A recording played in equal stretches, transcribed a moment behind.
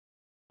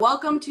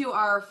Welcome to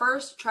our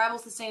first Travel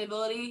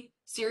Sustainability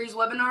Series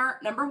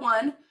webinar, number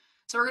 1.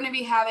 So we're going to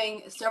be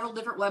having several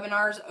different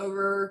webinars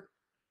over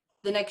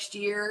the next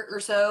year or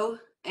so,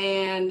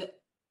 and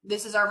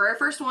this is our very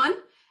first one.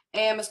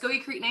 And Muscogee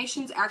Creek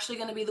Nation is actually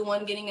going to be the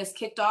one getting us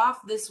kicked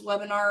off. This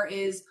webinar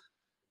is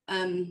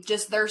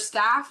just their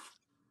staff.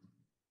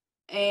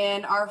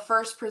 And our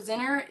first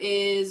presenter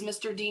is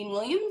Mr. Dean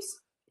Williams,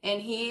 and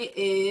he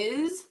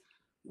is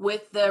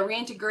with the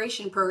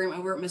reintegration program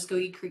over at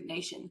Muscogee Creek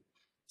Nation.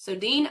 So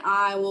Dean,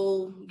 I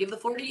will give the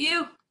floor to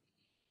you.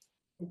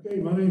 Okay,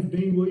 my name is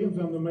Dean Williams.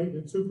 I'm the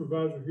maintenance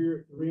supervisor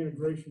here at the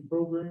reintegration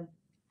program.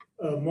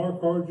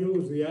 Mark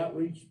Hargill is the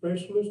outreach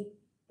specialist,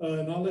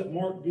 and I'll let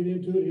Mark get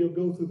into it. He'll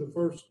go through the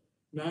first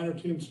 9 or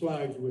 10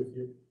 slides with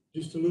you,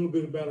 just a little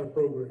bit about our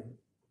program.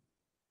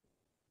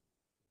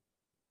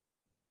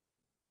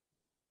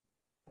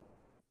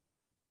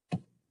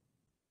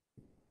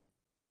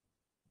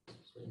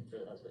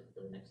 Let's wait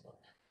for the next slide.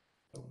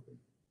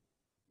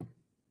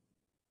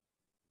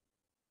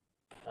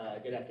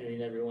 Good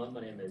afternoon, everyone.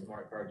 My name is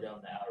Mark Hargill.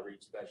 I'm the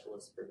outreach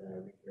specialist for the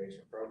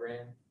reintegration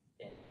program.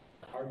 And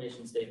our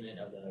mission statement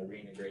of the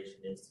reintegration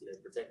is to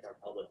protect our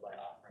public by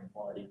offering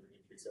quality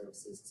reentry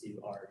services to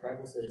our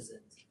tribal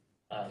citizens,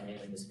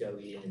 mainly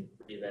Muskogee, and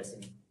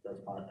reinvesting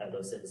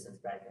those citizens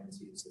back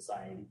into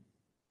society.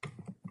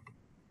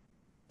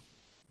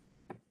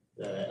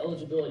 The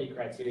eligibility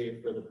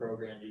criteria for the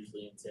program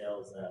usually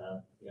entails,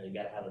 you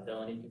got to have a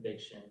felony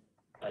conviction.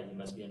 You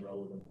must be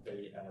enrolled with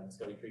the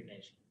Muscogee Creek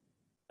Nation.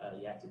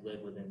 You have to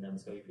live within the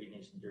Muscogee Creek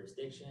Nation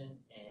jurisdiction,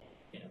 and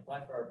you can apply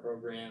for our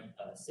program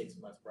 6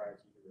 months prior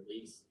to your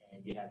release,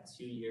 and you have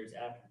 2 years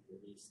after your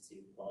release to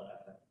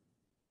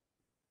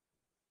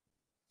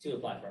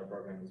apply for our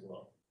program as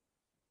well.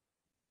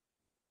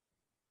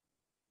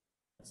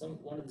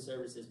 One of the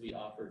services we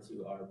offer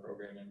to our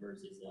program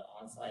members is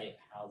on-site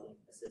housing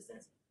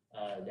assistance.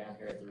 Down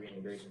here at the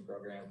reintegration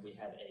program, we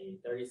have a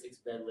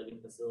 36-bed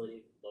living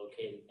facility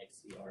located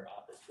next to our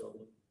office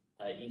building.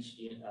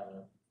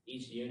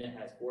 Each unit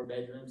has 4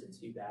 bedrooms and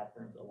 2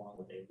 bathrooms, along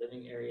with a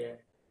living area,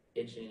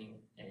 kitchen,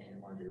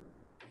 and laundry room.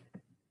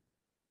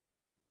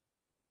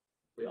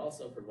 We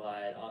also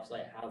provide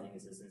off-site housing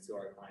assistance to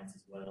our clients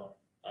as well.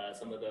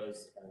 Some of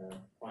those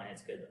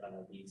clients could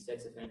be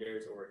sex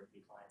offenders, or it could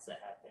be clients that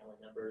have family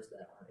members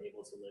that aren't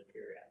able to live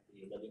here at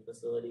the living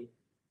facility.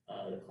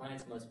 The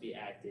clients must be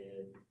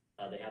active.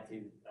 They have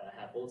to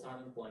have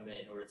full-time employment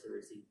in order to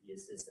receive the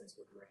assistance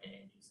with rent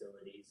and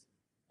utilities.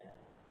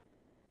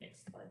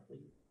 Next slide,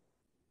 please.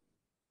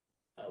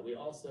 We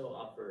also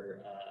offer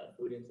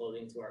food and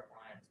clothing to our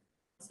clients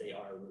once they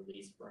are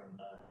released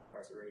from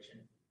incarceration.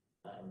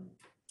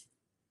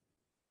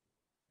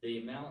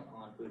 The amount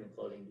on food and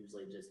clothing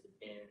usually just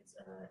depends,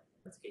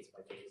 it's case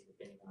by case,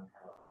 depending on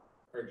how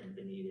urgent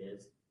the need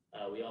is.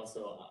 We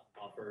also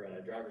offer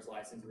a driver's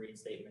license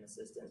reinstatement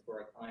assistance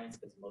for our clients,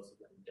 because most of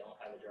them don't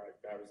have a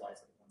driver's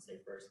license once they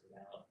first get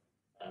out.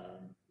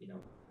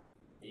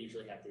 They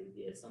usually have to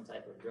get some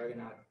type of drug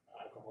and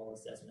alcohol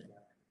assessment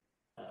done.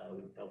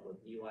 We help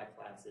with DUI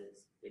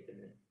classes, victim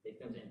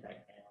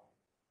impact panel,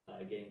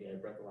 getting a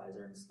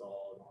breathalyzer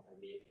installed on their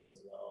vehicle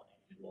as well,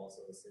 and we'll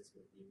also assist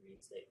with the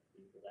reinstatement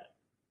fee for that.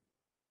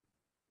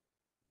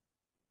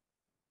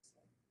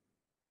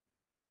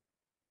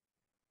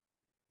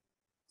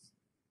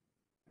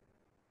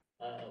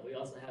 We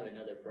also have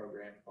another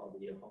program called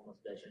the Homeless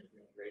Veterans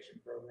Reintegration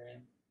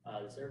Program.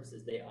 The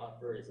services they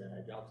offer is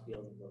job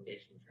skills and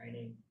vocational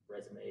training,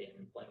 resume and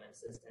employment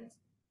assistance,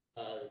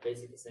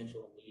 basic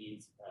essential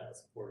needs,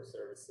 supportive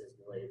services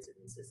related to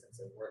the assistance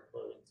of work,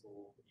 clothing,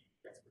 tools, and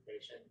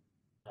transportation.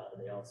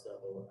 They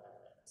also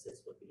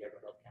assist with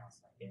behavioral health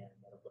counseling and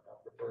medical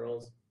health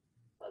referrals.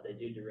 They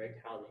do direct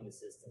housing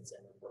assistance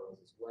and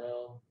referrals as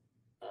well.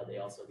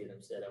 They also get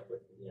them set up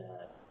with the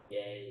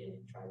VA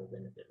and tribal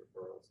benefit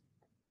referrals.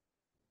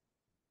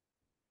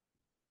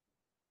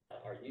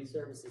 Our youth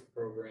services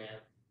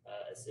program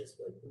assists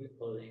with food,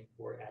 clothing,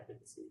 court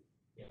advocacy,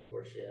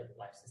 courtship,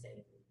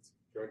 life-sustaining needs,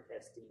 drug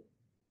testing,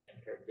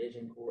 impaired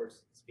vision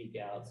course, speak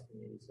outs,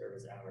 community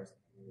service hours,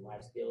 and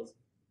life skills.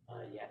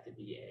 You have to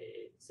be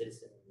a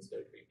citizen of the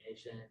Muscogee Creek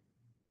Nation.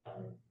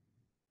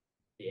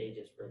 The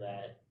ages for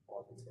that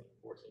fall between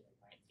 14 and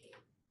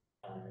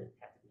 19.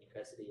 Have to be in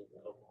custody of the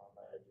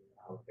Oklahoma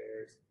Juvenile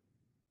Affairs,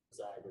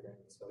 reside within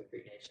the Muscogee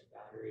Creek Nation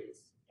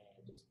boundaries,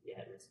 and just be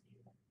at risk.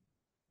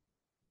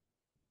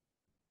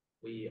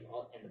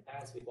 In the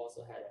past, we've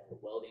also had a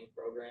welding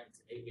program.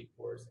 It's an 8-week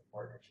course in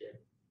partnership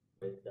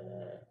with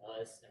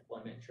us,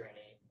 employment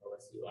training,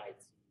 OSU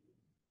IT,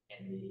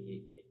 and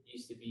it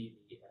used to be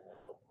the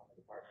Oklahoma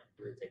Department of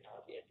Career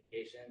Technology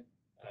Education.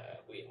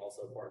 We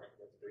also partnered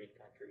with Green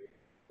Country,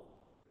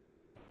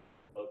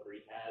 both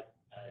rehab.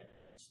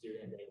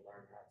 Student, they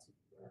learn how to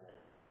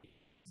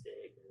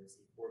stick and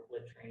receive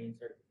forklift training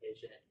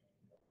certification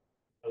and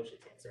OSHA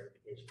 10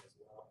 certification as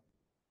well.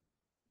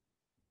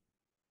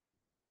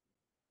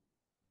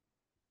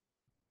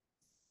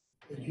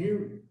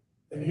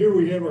 And here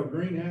we have our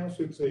greenhouse.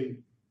 It's a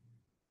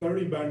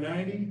 30 by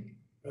 90.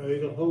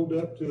 It'll hold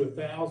up to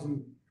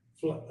 1,000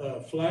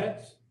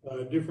 flats.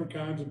 different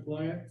kinds of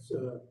plants,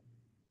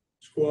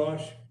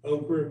 squash,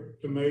 okra,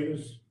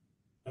 tomatoes,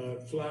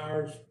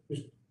 flowers,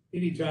 just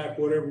any type,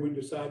 whatever we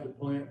decide to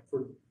plant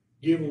for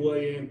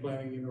giveaway and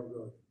planting in our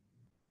garden.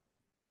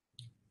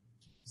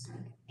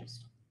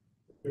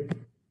 Okay.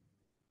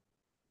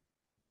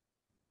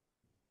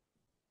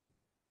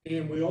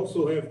 And we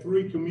also have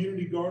 3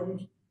 community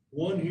gardens,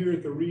 one here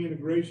at the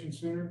Reintegration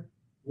Center,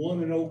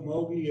 one in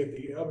Okmulgee at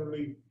the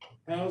Elderly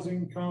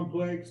Housing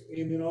Complex,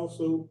 and then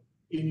also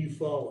in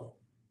Eufaula.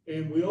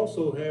 And we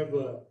also have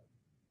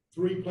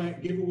 3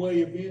 plant giveaway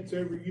events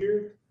every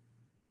year.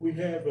 We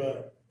have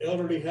a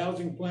Elderly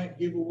Housing Plant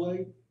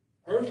Giveaway,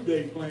 Earth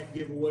Day Plant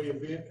Giveaway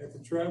event at the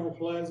Travel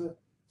Plaza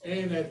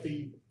and at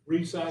the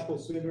Recycle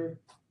Center.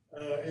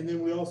 And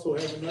then we also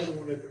have another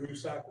one at the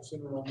Recycle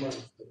Center on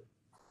Mother's Day.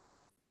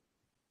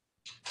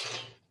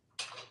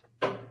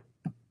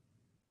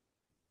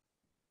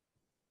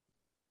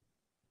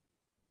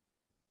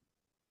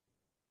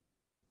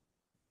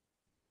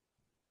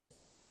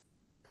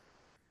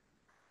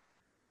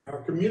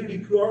 Our community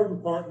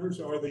garden partners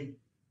are the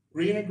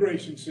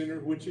Reintegration Center,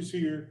 which is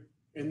here,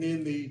 and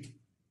then the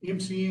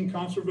MCN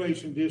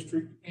Conservation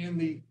District and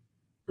the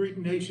Creek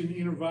Nation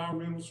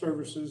Environmental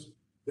Services.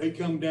 They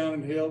come down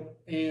and help,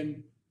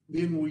 and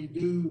then we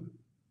do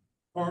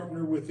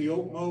partner with the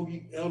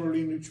Okmulgee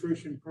Elderly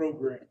Nutrition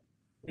Program,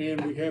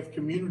 and we have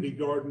community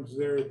gardens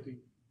there at the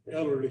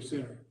Elderly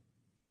Center.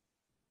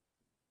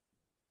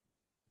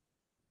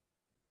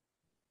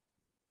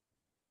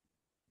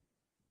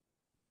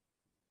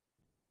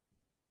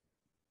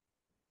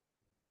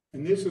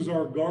 And this is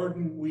our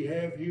garden we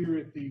have here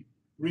at the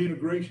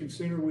Reintegration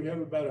Center. We have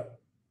about a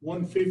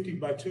 150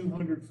 by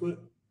 200 foot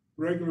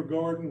regular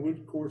garden, which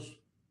of course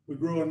we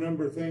grow a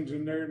number of things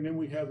in there. And then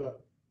we have a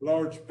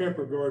large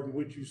pepper garden,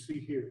 which you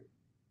see here.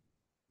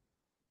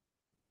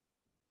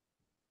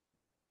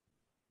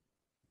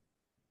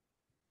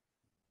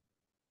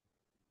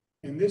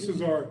 And this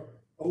is our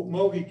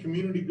Okmulgee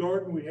Community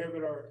Garden. We have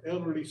at our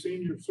Elderly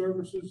Senior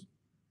Services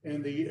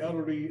and the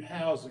Elderly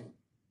Housing.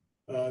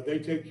 They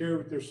take care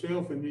of it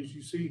themselves, and as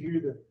you see here,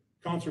 the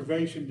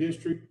Conservation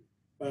District,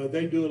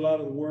 they do a lot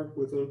of the work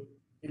with the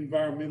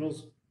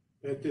environmentals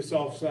at this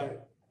offsite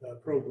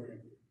program.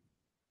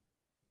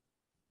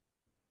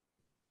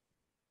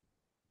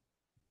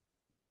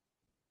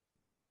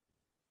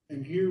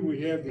 And here we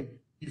have the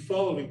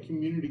Eufaula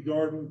Community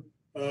Garden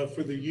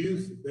for the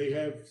youth. They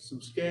have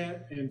some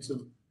scat and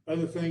some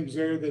other things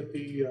there that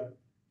the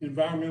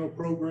environmental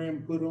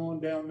program put on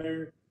down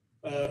there.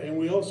 And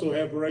we also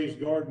have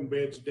raised garden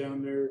beds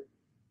down there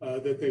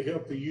that they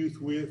help the youth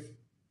with,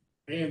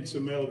 and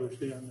some elders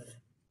down there.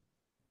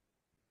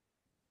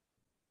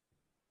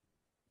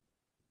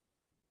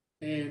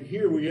 And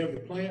here we have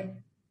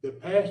the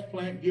past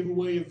plant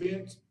giveaway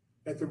events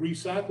at the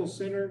Recycle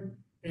Center,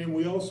 and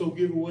we also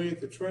give away at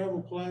the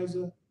Travel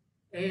Plaza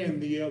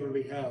and the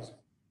Elderly Housing.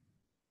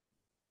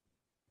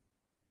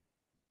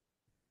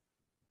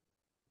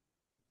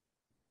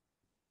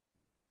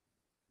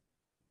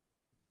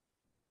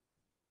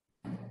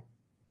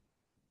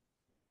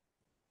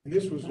 And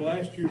this was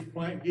last year's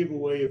plant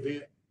giveaway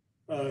event,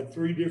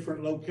 3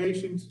 different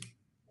locations.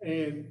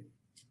 And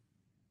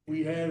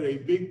we had a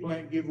big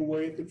plant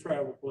giveaway at the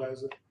Travel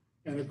Plaza.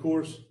 And of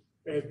course,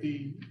 at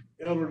the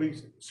Elderly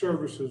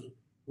Services,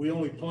 we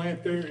only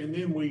plant there. And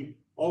then we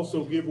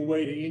also give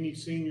away to any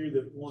senior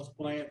that wants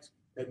plants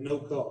at no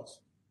cost.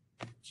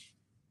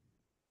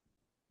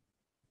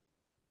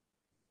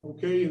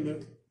 Okay, in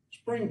the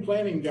spring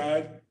planting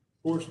guide,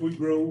 of course, we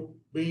grow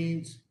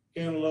beans,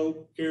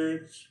 cantaloupe,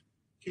 carrots,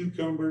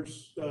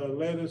 cucumbers,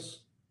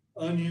 lettuce,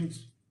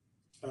 onions,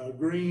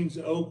 greens,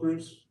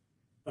 okras,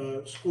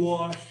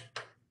 squash.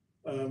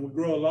 We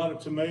grow a lot of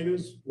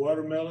tomatoes,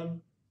 watermelon,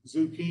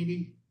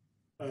 zucchini,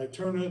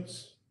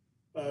 turnips,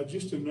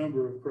 just a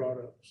number of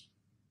products.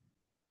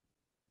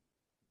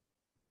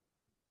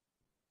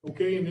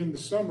 Okay, and in the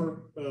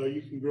summer,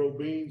 you can grow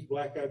beans,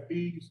 black-eyed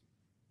peas,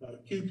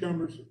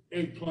 cucumbers,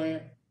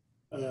 eggplant,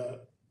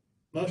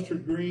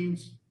 mustard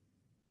greens,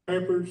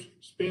 peppers,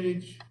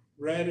 spinach,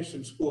 radish,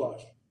 and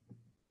squash.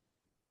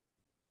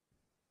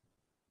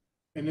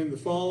 And in the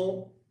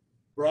fall,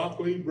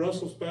 broccoli,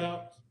 Brussels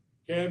sprouts,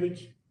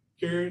 cabbage,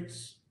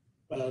 carrots,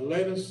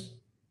 lettuce,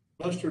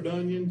 mustard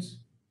onions,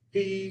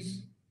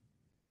 peas,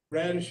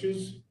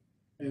 radishes,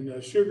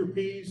 and sugar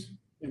peas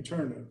and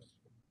turnips.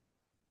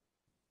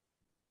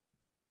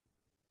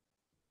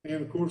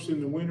 And of course,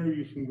 in the winter,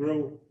 you can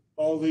grow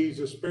all these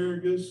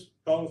asparagus,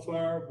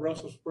 cauliflower,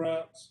 Brussels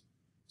sprouts,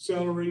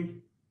 celery,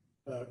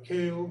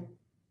 kale,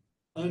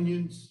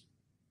 onions,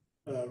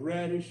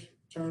 radish,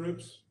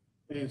 turnips,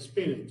 and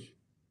spinach.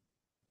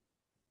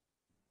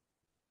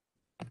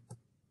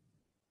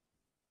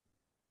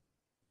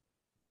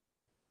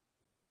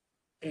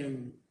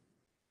 And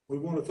we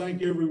want to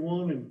thank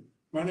everyone. And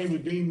my name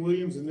is Dean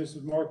Williams, and this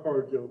is Mark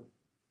Harjo.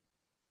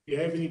 If you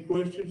have any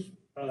questions,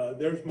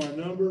 there's my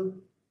number,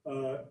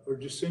 or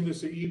just send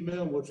us an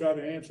email, and we'll try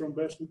to answer them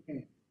best we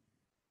can.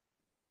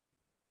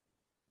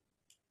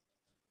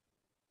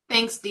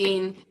 Thanks,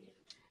 Dean.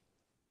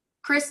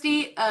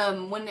 Christy,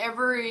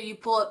 whenever you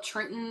pull up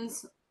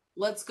Trenton's,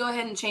 let's go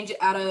ahead and change it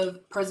out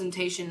of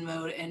presentation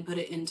mode and put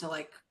it into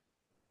like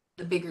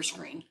the bigger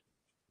screen.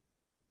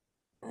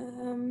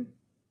 And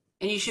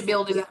you should be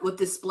able to do that with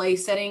display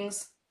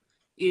settings.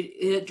 You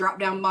hit a drop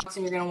down box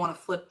and you're going to want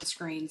to flip the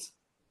screens.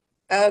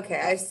 Okay,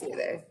 I see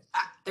there.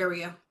 There we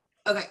go.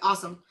 Okay,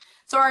 awesome.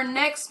 So our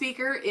next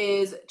speaker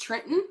is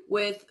Trenton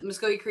with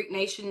Muscogee Creek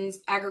Nation's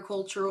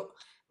Agriculture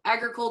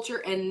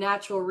and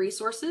Natural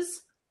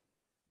Resources.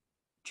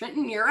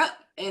 Trenton, you're up.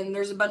 And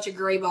there's a bunch of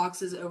gray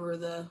boxes over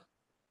the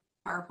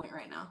PowerPoint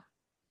right now.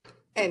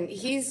 And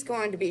he's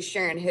going to be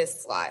sharing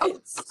his slides.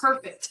 Oh,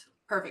 perfect.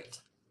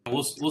 Perfect.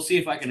 We'll see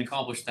if I can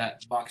accomplish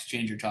that box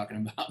change you're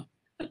talking about.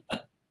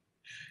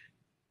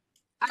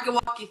 I can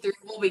walk you through.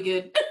 We'll be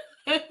good.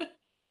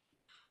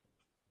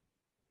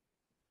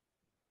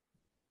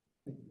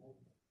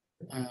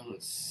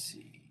 Let's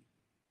see.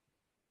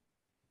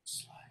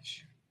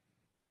 Slideshow.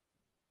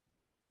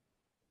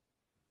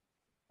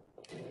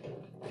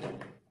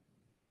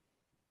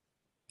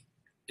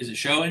 Is it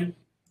showing?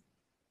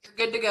 You're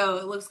good to go.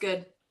 It looks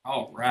good.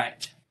 All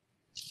right.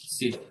 Let's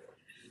see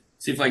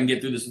if I can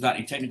get through this without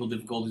any technical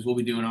difficulties. We'll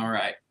be doing all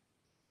right.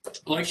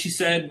 Like she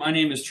said, my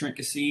name is Trent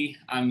KISSEE.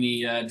 I'm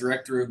the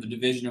director of the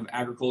Division of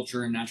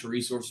Agriculture and Natural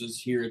Resources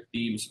here at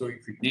the Muscogee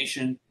Creek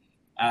Nation.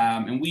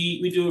 And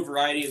we do a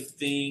variety of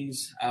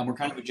things. We're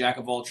kind of a jack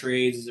of all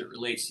trades as it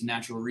relates to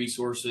natural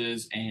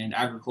resources and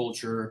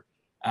agriculture,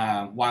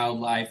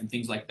 wildlife, and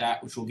things like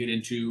that, which we'll get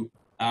into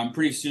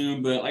pretty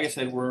soon. But like I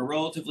said, we're a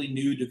relatively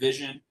new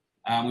division.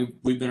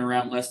 We've been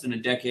around less than a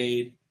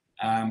decade.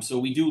 So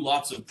we do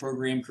lots of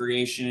program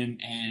creation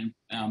and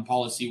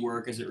policy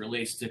work as it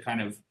relates to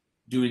kind of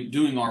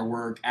doing our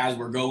work as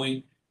we're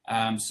going.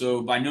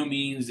 So by no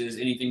means is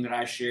anything that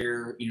I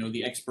share,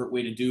 the expert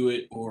way to do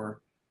it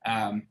or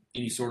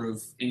any sort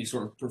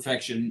of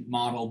perfection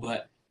model,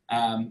 but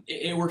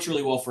it works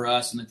really well for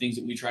us and the things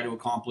that we try to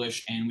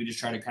accomplish, and we just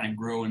try to kind of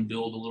grow and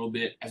build a little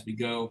bit as we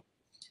go.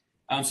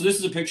 So this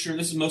is a picture.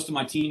 This is most of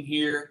my team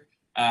here.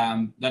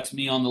 That's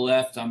me on the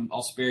left.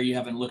 I'll spare you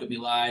having a look at me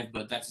live,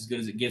 but that's as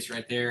good as it gets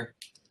right there.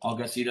 All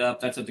gussied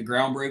up. That's at the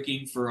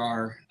groundbreaking for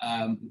our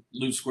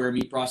Loop Square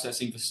meat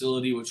processing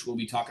facility, which we'll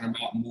be talking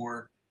about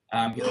more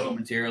here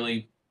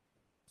momentarily.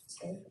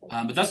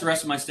 But that's the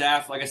rest of my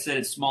staff. Like I said,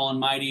 it's small and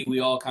mighty. We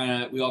all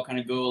kind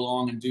of go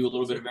along and do a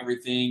little bit of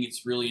everything.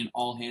 It's really an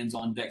all hands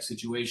on deck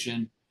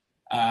situation.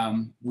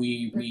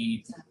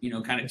 We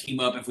kind of team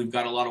up. If we've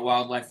got a lot of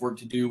wildlife work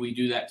to do, we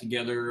do that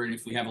together. And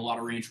if we have a lot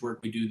of ranch work,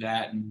 we do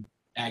that, and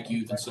ag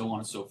youth and so on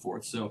and so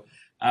forth. So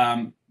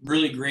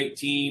really great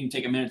team.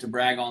 Take a minute to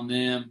brag on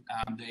them.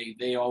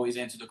 They always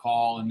answer the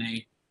call, and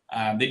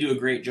they do a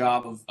great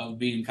job of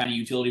being kind of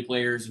utility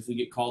players. If we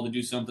get called to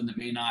do something that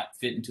may not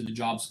fit into the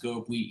job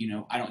scope,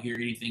 I don't hear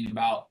anything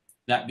about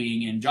that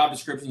being in job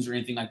descriptions or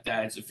anything like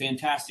that. It's a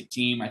fantastic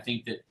team. I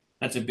think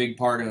that's a big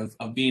part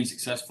of being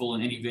successful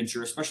in any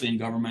venture, especially in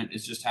government,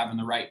 is just having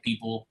the right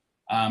people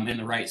and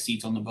the right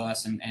seats on the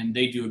bus, and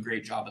they do a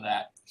great job of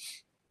that.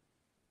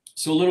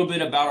 So a little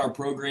bit about our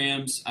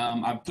programs.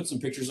 I've put some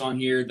pictures on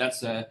here.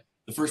 That's the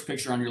first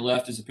picture on your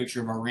left is a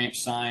picture of our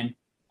ranch sign.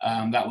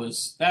 That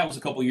was a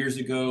couple years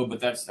ago, but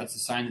that's the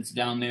sign that's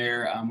down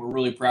there. We're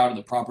really proud of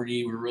the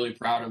property. We're really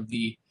proud of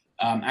the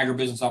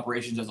agribusiness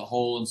operations as a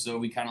whole, and so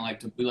we kind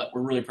of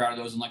we're really proud of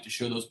those and like to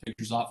show those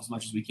pictures off as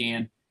much as we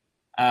can.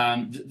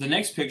 The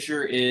next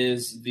picture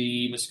is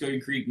the Muscogee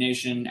Creek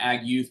Nation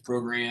Ag Youth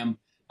Program.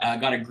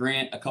 Got a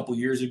grant a couple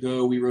years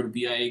ago. We wrote a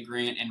BIA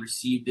grant and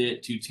received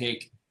it to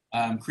take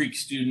Creek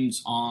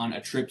students on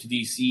a trip to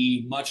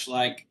DC, much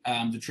like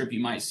the trip you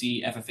might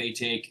see FFA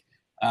take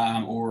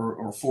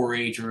or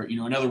 4-H or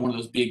another one of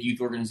those big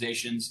youth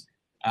organizations.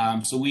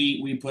 So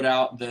we put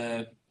out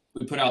the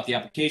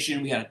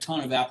application. We had a ton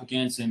of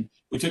applicants, and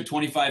we took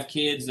 25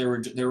 kids. There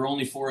were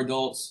only 4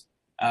 adults.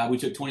 We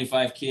took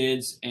 25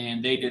 kids,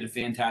 and they did a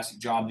fantastic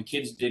job. The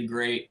kids did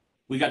great.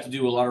 We got to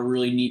do a lot of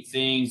really neat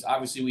things.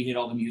 Obviously, we hit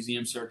all the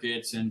museum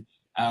circuits, and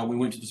we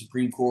went to the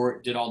Supreme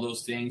Court, did all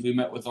those things. We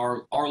met with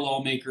our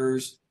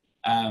lawmakers.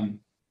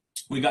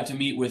 We got to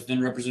meet with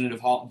then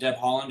Representative Deb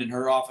Holland in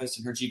her office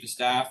and her chief of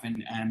staff,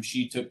 and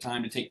she took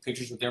time to take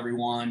pictures with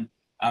everyone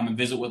and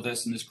visit with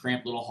us in this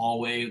cramped little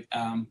hallway.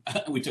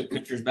 We took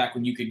pictures back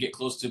when you could get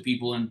close to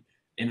people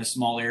in a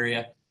small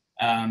area.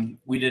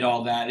 We did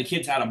all that. The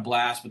kids had a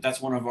blast, but that's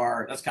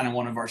kind of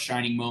one of our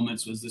shining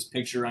moments was this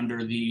picture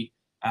under the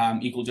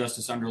Equal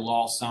Justice Under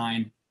Law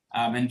sign.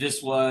 And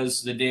this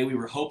was the day we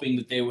were hoping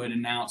that they would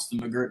announce the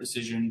McGirt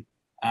decision,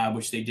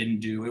 which they didn't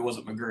do. It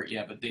wasn't McGirt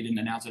yet, but they didn't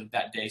announce it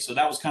that day. So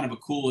that was kind of a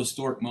cool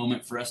historic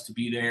moment for us to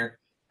be there.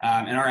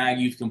 And our Ag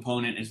Youth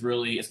component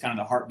it's kind of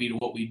the heartbeat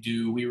of what we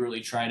do. We really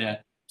try to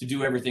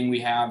do everything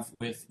we have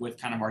with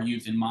kind of our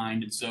youth in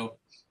mind. And so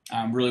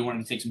really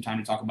wanted to take some time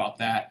to talk about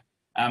that.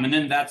 And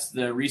then that's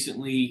in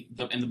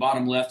the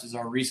bottom left is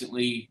our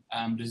recently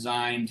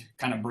designed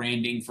kind of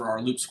branding for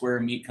our Loop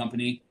Square Meat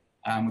Company,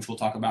 which we'll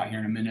talk about here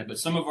in a minute. But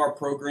some of our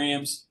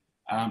programs,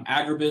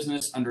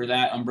 agribusiness, under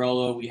that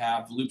umbrella, we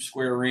have Loop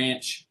Square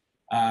Ranch,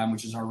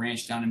 which is our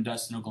ranch down in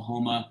Dustin,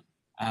 Oklahoma.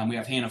 We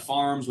have Hannah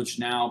Farms, which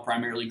now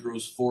primarily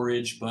grows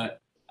forage, but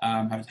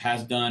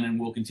has done and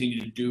will continue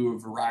to do a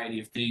variety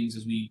of things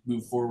as we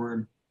move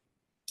forward.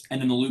 And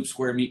then the Loop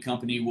Square Meat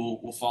Company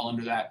will fall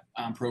under that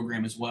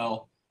program as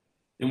well.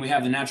 Then we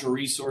have the Natural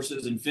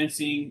Resources and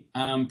Fencing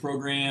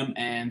program,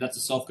 and that's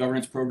a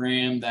self-governance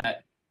program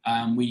that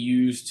we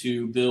use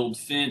to build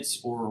fence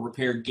or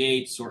repair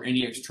gates or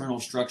any external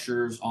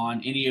structures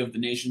on any of the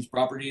nation's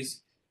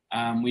properties.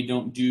 We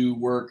don't do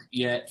work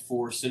yet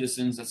for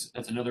citizens.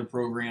 That's another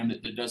program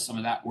that does some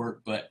of that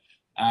work. But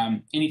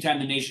anytime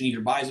the nation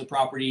either buys a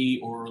property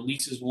or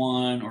leases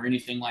one or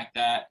anything like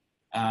that,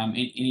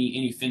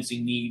 any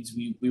fencing needs,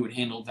 we would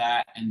handle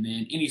that. And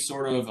then any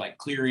sort of like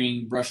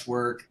clearing, brush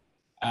work,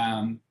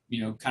 kind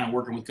of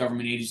working with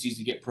government agencies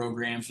to get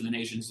programs for the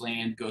nation's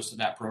land goes to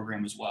that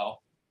program as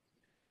well.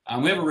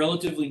 We have a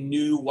relatively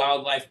new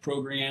wildlife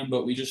program,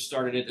 but we just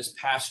started it this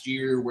past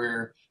year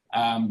where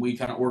we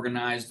kind of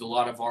organized a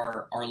lot of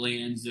our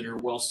lands that are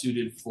well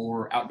suited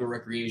for outdoor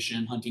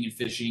recreation, hunting and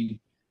fishing.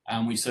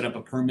 We set up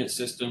a permit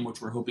system,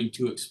 which we're hoping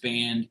to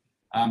expand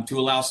to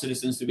allow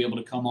citizens to be able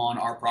to come on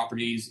our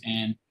properties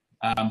and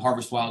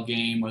harvest wild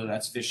game, whether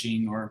that's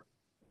fishing or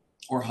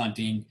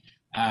hunting.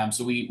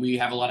 So we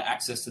have a lot of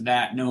access to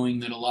that, knowing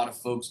that a lot of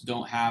folks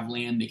don't have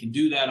land they can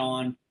do that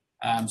on.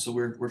 So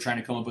we're trying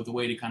to come up with a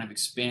way to kind of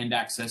expand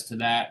access to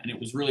that. And it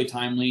was really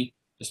timely,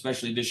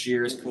 especially this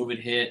year as COVID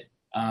hit.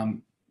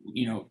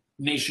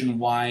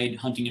 Nationwide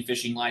hunting and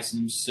fishing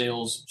license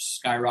sales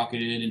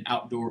skyrocketed, and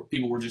outdoor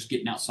people were just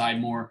getting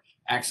outside more,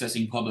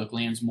 accessing public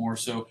lands more.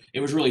 So it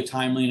was really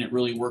timely and it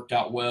really worked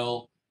out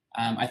well.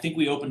 I think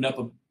we opened up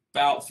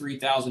about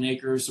 3,000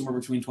 acres, somewhere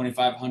between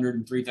 2,500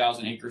 and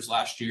 3,000 acres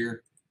last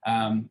year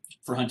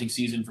for hunting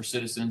season for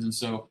citizens. And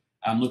so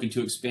I'm looking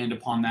to expand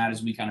upon that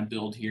as we kind of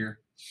build here.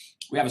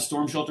 We have a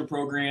storm shelter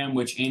program,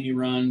 which Amy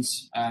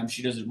runs.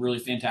 She does a really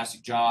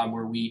fantastic job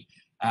where we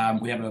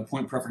have a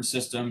point preference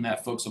system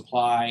that folks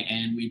apply,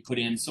 and we put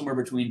in somewhere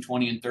between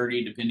 20 and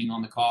 30, depending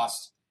on the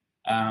cost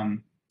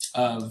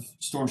of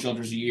storm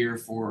shelters a year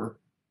for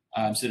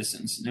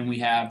citizens. And then we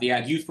have the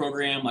Ag Youth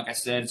Program. Like I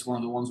said, it's one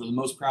of the ones we're the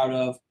most proud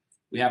of.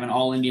 We have an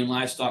all Indian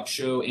livestock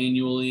show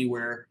annually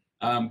where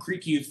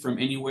Creek youth from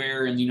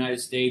anywhere in the United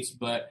States,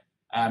 but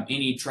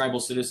any tribal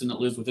citizen that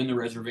lives within the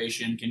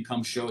reservation can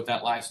come show at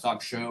that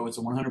livestock show. It's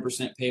a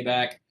 100%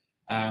 payback.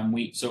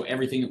 So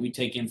everything that we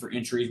take in for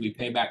entries, we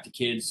pay back to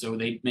kids. So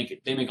they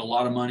make a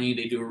lot of money.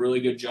 They do a really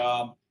good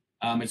job.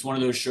 It's one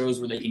of those shows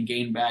where they can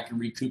gain back and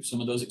recoup some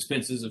of those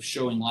expenses of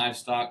showing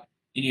livestock.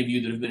 Any of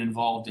you that have been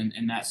involved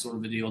in that sort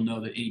of a deal know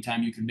that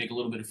anytime you can make a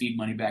little bit of feed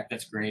money back,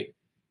 that's great.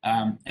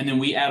 And then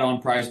we add on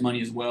prize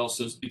money as well.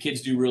 So the kids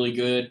do really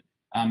good.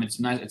 It's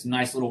nice. It's a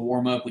nice little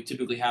warm up. We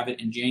typically have it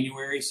in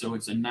January. So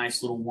it's a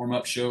nice little warm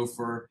up show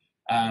for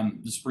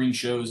the spring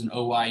shows and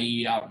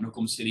OYE out in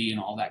Oklahoma City and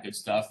all that good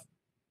stuff.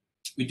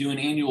 We do an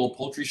annual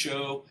poultry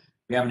show.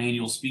 We have an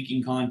annual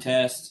speaking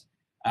contest.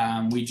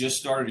 We just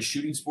started a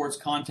shooting sports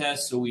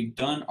contest. So we've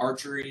done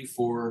archery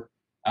for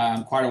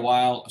quite a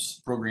while.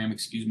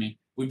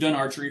 We've done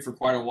archery for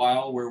quite a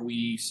while where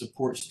we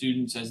support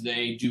students as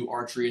they do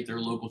archery at their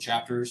local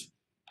chapters.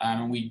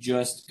 And we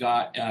just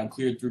got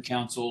cleared through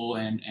council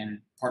and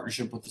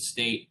partnership with the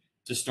state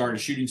to start a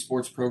shooting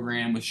sports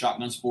program with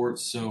Shotgun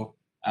Sports. So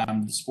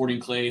the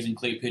sporting clays and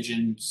clay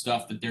pigeon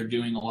stuff that they're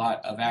doing, a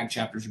lot of ag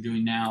chapters are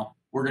doing now.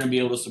 We're going to be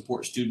able to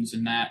support students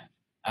in that.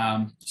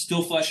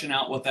 Still fleshing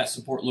out what that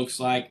support looks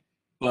like.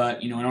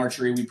 But, in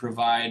archery, we'll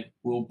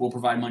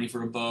provide money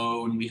for a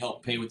bow, and we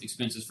help pay with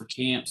expenses for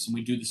camps. And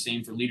we do the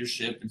same for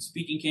leadership and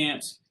speaking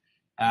camps.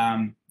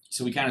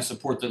 So we kind of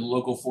support the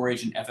local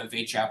 4-H and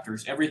FFA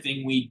chapters.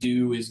 Everything we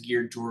do is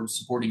geared towards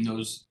supporting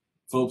those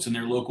folks in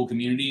their local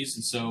communities.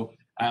 And so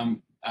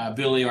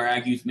Billy, our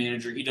Ag Youth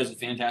Manager, he does a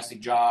fantastic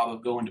job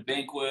of going to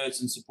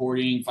banquets and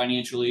supporting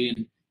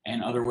financially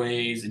and other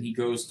ways. And he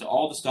goes to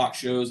all the stock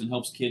shows and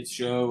helps kids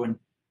show. And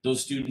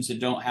those students that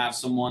don't have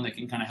someone that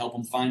can kind of help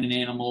them find an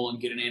animal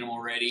and get an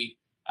animal ready,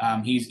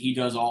 he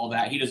does all of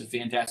that. He does a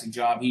fantastic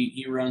job.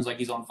 He runs like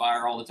he's on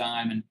fire all the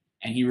time,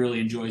 and he really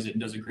enjoys it and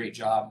does a great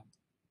job.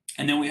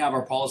 And then we have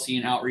our policy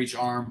and outreach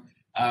arm,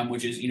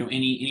 which is,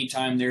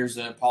 anytime there's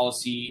a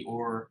policy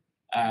or,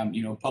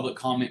 public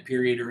comment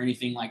period or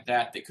anything like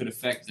that that could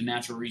affect the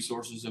natural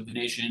resources of the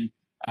nation,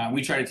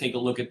 we try to take a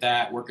look at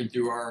that, working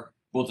through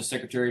both the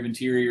Secretary of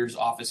Interior's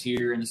office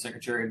here and the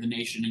Secretary of the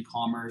Nation and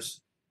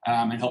Commerce,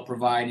 and help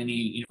provide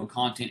any,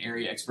 content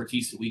area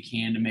expertise that we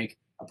can to make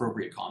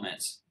appropriate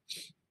comments.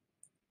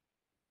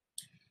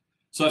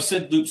 So I've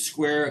said Loop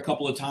Square a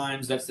couple of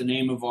times. That's the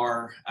name of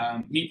our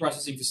meat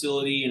processing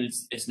facility, and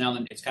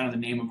it's kind of the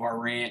name of our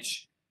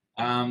ranch.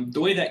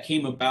 The way that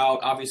came about,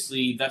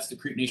 obviously, that's the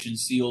Creek Nation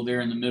seal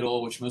there in the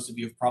middle, which most of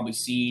you have probably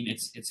seen.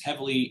 It's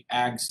heavily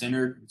ag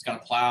centered. It's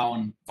got a plow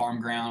and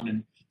farm ground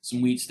and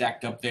some wheat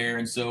stacked up there,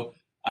 and so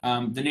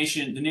the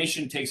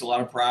nation takes a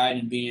lot of pride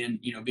in being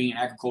an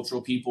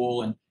agricultural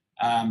people,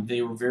 and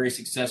they were very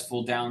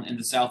successful down in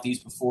the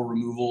Southeast before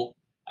removal.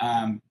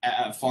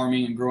 At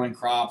farming and growing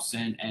crops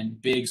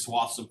and big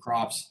swaths of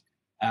crops.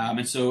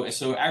 And so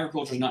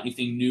agriculture is not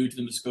anything new to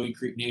the Muscogee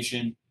Creek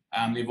Nation.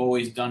 They've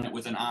always done it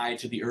with an eye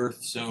to the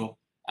earth. So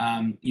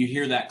you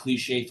hear that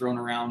cliche thrown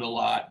around a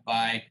lot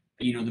by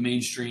the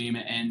mainstream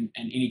and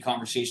any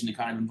conversation that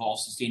kind of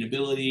involves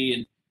sustainability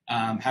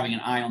and having an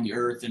eye on the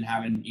earth and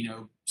having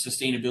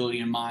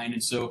sustainability in mind.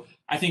 And so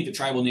I think the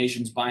tribal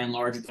nations, by and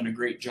large, have done a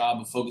great job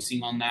of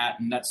focusing on that,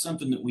 and that's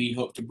something that we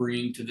hope to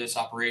bring to this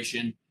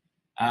operation.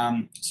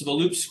 So the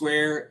loop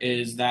square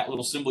is that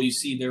little symbol you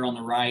see there on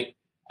the right.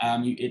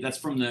 That's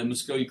from the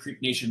Muscogee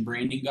Creek Nation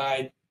branding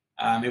guide.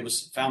 It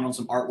was found on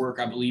some artwork,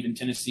 I believe, in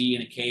Tennessee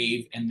in a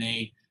cave, and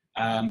they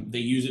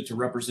use it to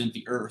represent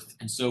the earth.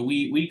 And so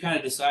we kind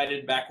of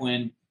decided back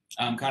when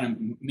kind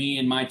of me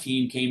and my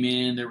team came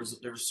in, there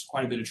was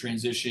quite a bit of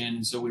transition,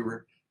 and so we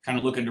were kind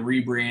of looking to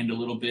rebrand a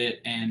little bit.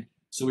 And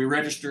so we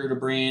registered a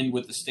brand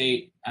with the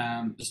state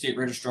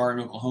registrar in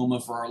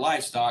Oklahoma for our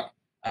livestock,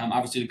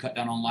 obviously to cut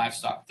down on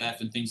livestock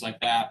theft and things like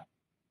that.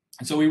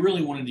 And so we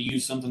really wanted to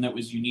use something that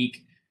was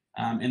unique.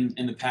 In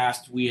the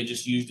past, we had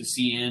just used a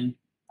CN,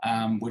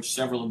 which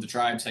several of the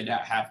tribes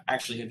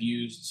have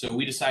used. So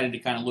we decided to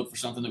kind of look for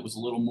something that was a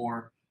little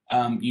more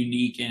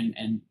unique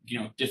and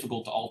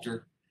difficult to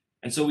alter.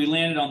 And so we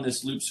landed on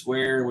this loop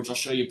square, which I'll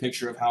show you a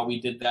picture of how we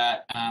did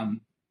that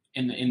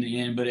in the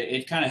end. But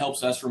it kind of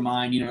helps us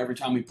remind, every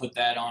time we put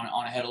that on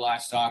a head of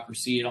livestock or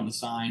see it on the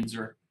signs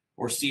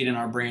or see it in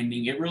our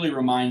branding, it really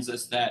reminds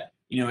us that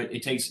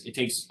it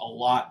takes a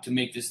lot to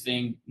make this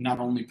thing not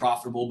only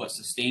profitable but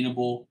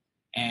sustainable,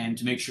 and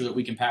to make sure that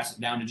we can pass it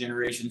down to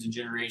generations and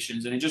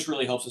generations. And it just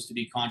really helps us to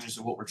be conscious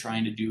of what we're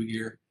trying to do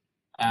here.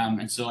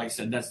 And so, like I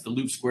said, that's the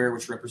loop square,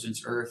 which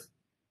represents earth.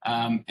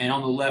 And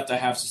on the left, I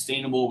have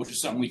sustainable, which is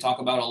something we talk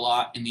about a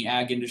lot in the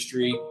ag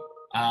industry.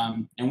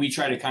 And we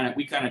try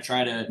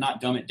to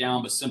not dumb it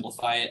down, but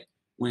simplify it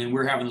when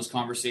we're having those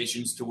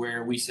conversations, to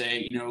where we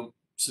say,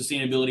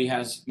 sustainability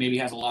has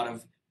a lot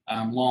of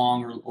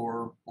long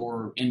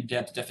or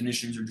in-depth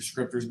definitions or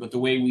descriptors, but the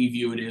way we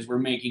view it is we're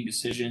making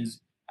decisions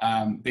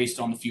based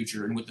on the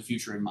future and with the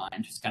future in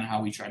mind. It's kind of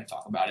how we try to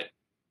talk about it.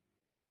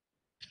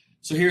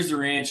 So here's the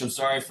ranch. I'm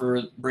sorry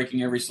for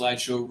breaking every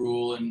slideshow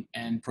rule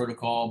and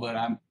protocol, but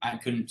I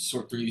couldn't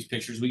sort through these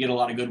pictures. We get a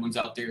lot of good ones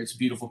out there. It's a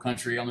beautiful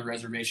country on the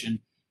reservation.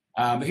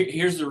 But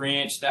here's the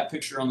ranch. That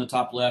picture on the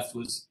top left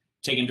was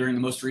taken during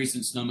the most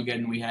recent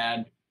snowmageddon we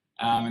had.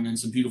 And then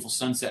some beautiful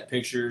sunset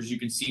pictures. You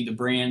can see the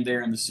brand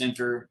there in the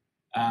center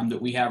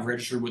that we have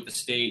registered with the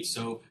state.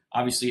 So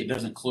obviously it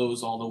doesn't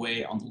close all the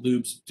way on the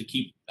loops to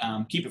keep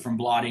it from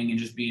blotting and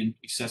just being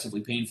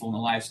excessively painful in the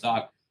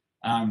livestock.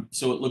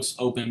 So it looks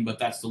open, but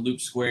that's the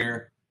loop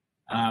square.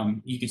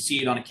 You can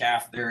see it on a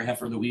calf there, a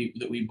heifer that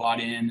we bought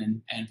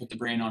in and put the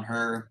brand on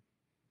her.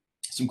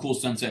 Some cool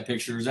sunset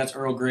pictures. That's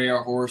Earl Grey,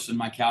 our horse, and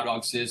my cow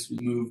dog Sis. We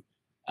move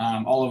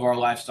all of our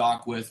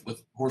livestock with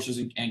horses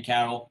and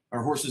cattle,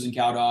 or horses and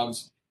cow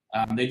dogs.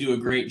 They do a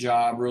great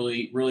job.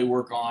 Really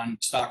work on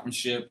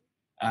stockmanship,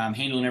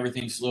 handling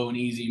everything slow and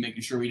easy,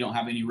 making sure we don't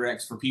have any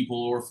wrecks for people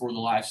or for the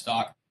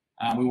livestock.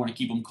 We want to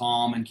keep them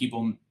calm and keep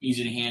them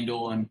easy to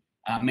handle and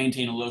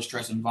maintain a low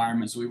stress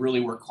environment. So we really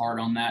work hard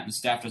on that, and the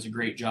staff does a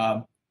great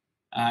job.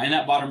 In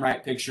that bottom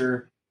right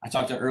picture, I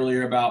talked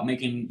earlier about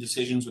making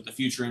decisions with the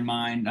future in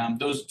mind.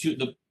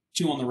 The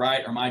two on the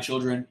right are my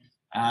children,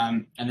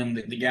 and then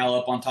the gal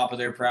up on top of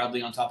there,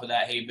 proudly on top of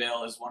that hay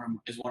bale, is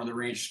one of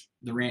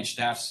the ranch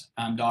staff's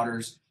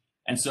daughters.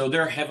 And so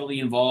they're heavily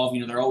involved.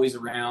 They're always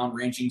around.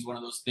 Ranching is one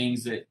of those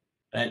things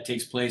that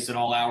takes place at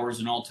all hours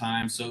and all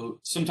times. So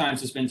sometimes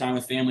to spend time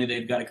with family,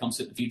 they've got to come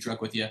sit in the feed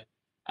truck with you.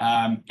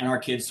 And our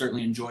kids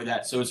certainly enjoy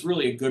that. So it's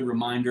really a good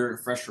reminder, a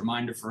fresh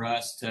reminder for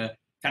us to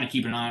kind of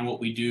keep an eye on what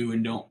we do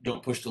and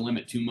don't push the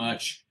limit too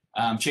much,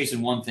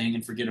 chasing one thing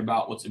and forget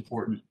about what's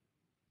important.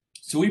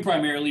 So we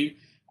primarily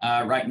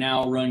right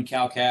now run a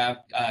cow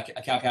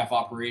calf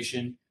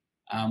operation.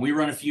 We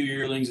run a few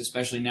yearlings,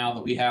 especially now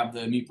that we have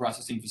the meat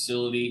processing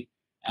facility.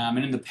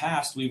 And in the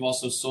past, we've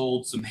also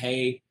sold some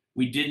hay.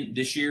 We didn't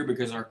this year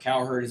because our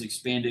cow herd has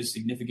expanded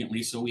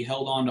significantly. So we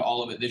held on to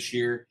all of it this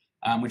year,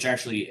 which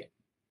actually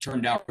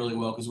turned out really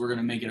well because we're going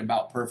to make it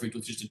about perfect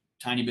with just a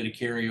tiny bit of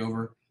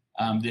carryover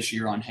this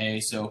year on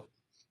hay. So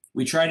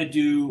we try to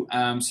do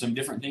some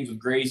different things with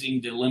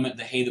grazing to limit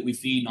the hay that we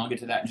feed, and I'll get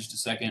to that in just a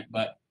second.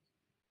 But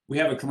we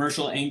have a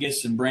commercial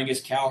Angus and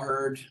Brangus cow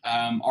herd.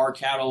 Our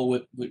cattle,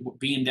 with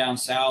being down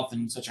south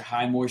in such a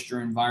high moisture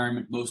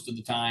environment most of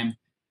the time,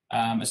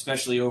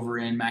 especially over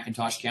in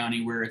McIntosh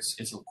County, where it's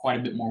quite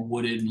a bit more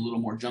wooded and a little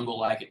more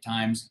jungle-like at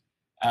times.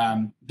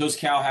 Those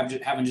cow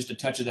having just a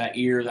touch of that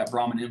ear, that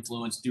Brahman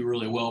influence, do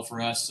really well for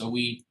us. So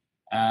we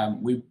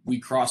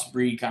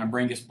crossbreed kind of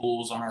Brangus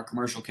bulls on our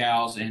commercial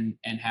cows and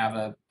have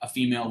a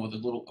female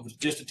with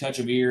just a touch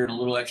of ear and a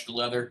little extra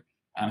leather.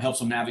 Helps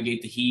them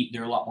navigate the heat.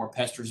 They're a lot more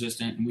pest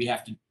resistant, and we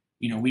have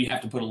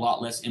to put a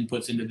lot less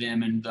inputs into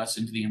them and thus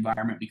into the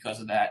environment because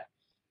of that.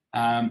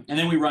 And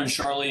then we run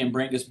Charolais and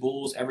Brangus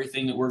bulls.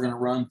 Everything that we're going to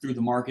run through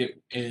the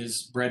market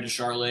is bred to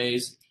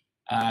Charolais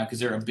because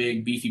they're a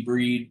big, beefy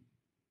breed.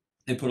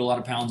 They put a lot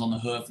of pounds on the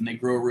hoof and they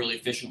grow really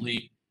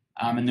efficiently.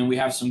 And then we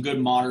have some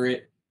good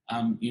moderate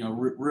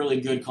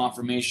really good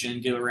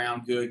conformation, get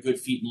around good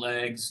feet and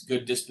legs,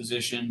 good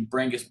disposition,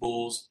 Brangus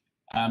bulls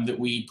that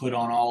we put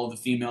on all of the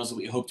females that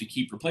we hope to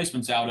keep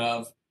replacements out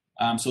of,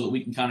 so that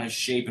we can kind of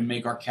shape and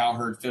make our cow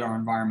herd fit our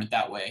environment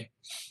that way.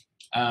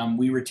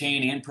 We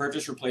retain and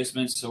purchase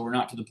replacements, so we're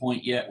not to the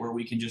point yet where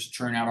we can just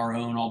churn out our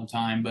own all the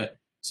time, but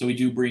so we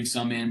do bring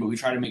some in, but we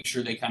try to make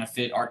sure they kind of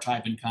fit our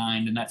type and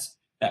kind. And that's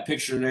that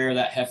picture there,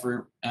 that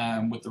heifer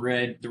with the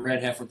red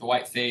heifer with the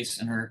white face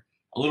and her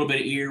a little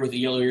bit of ear with a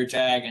yellow ear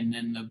tag, and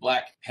then the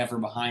black heifer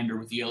behind her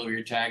with the yellow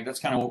ear tag. That's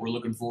kind of what we're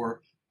looking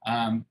for.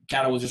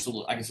 Cattle with just,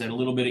 like I said, a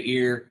little bit of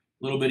ear,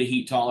 a little bit of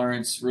heat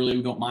tolerance. Really,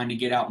 we don't mind to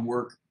get out and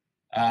work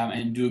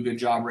and do a good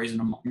job raising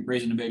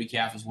the baby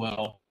calf as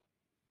well.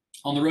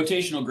 On the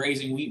rotational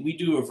grazing, we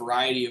do a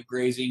variety of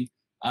grazing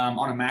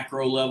on a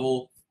macro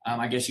level.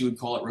 I guess you would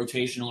call it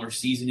rotational or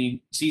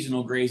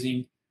seasonal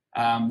grazing.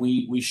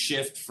 We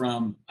shift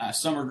from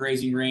summer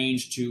grazing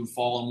range to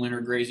fall and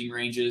winter grazing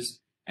ranges,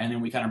 and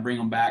then we kind of bring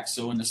them back.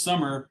 So in the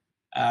summer,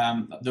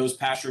 those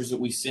pastures that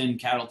we send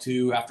cattle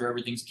to after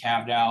everything's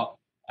calved out,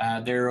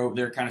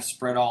 they're kind of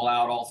spread all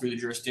out all through the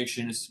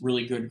jurisdiction. It's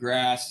really good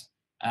grass.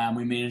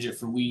 We manage it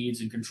for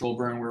weeds and control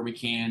burn where we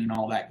can and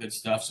all that good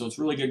stuff. So it's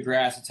really good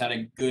grass. It's had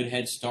a good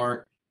head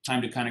start,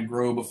 time to kind of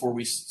grow before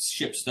we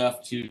ship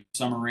stuff to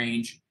summer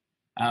range.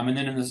 And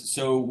then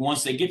so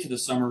once they get to the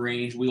summer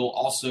range, we will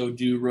also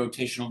do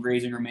rotational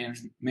grazing or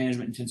management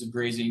intensive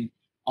grazing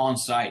on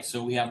site.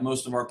 So we have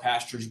most of our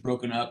pastures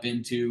broken up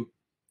into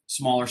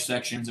smaller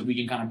sections that we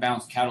can kind of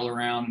bounce cattle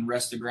around and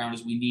rest the ground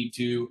as we need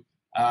to.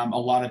 A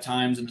lot of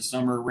times in the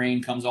summer,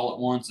 rain comes all at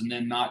once and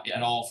then not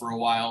at all for a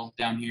while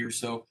down here.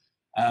 So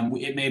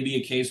it may be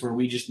a case where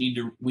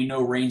we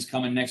know rain's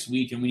coming next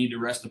week and we need to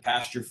rest the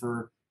pasture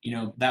for,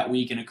 that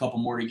week and a couple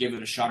more to give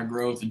it a shot of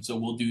growth. And so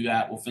we'll do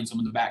that. We'll fence them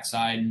on the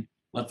backside and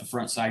let the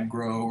front side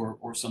grow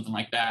or something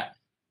like that.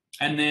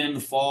 And then in the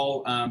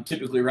fall,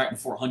 typically right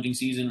before hunting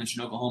season, which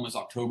in Oklahoma is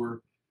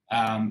October,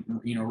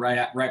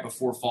 right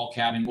before fall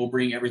calving, we'll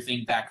bring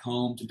everything back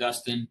home to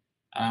Dustin,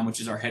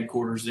 which is our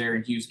headquarters there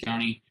in Hughes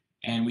County.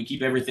 And we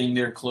keep everything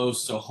there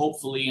close. So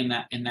hopefully in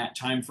that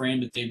time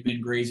frame that they've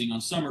been grazing on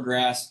summer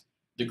grass,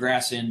 the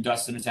grass in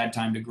Dustin has had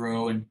time to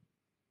grow. And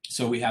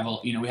so we have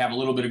a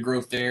little bit of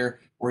growth there.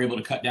 We're able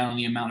to cut down on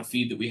the amount of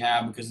feed that we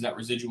have because of that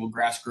residual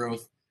grass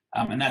growth.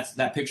 And that's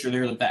that picture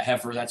there, that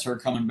heifer, that's her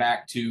coming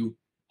back to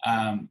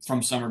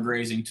from summer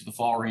grazing to the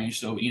fall range.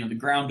 So, the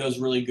ground does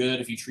really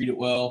good if you treat it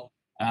well.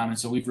 And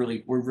so we've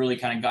really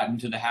kind of gotten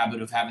into the habit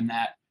of having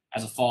that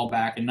as a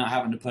fallback and not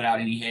having to put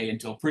out any hay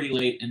until pretty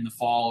late in the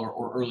fall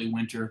or early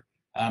winter,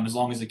 as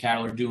long as the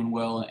cattle are doing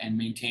well and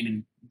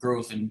maintaining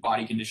growth and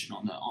body condition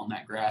on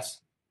that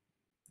grass.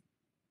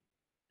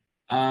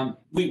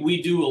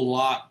 We do a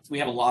lot. We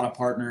have a lot of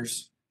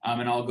partners.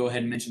 And I'll go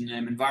ahead and mention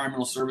them.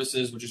 Environmental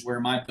Services, which is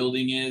where my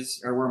building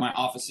is, or where my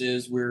office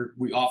is, where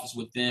we office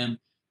with them.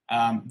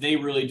 They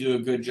really do a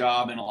good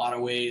job in a lot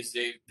of ways.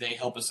 They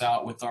help us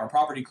out with our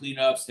property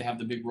cleanups. They have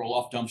the big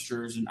roll-off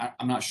dumpsters, and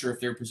I'm not sure if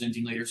they're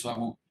presenting later,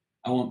 so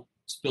I won't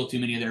spill too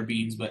many of their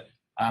beans. But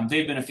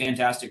they've been a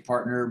fantastic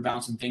partner,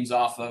 bouncing things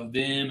off of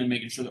them and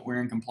making sure that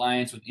we're in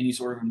compliance with any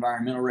sort of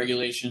environmental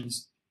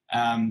regulations.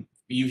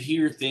 You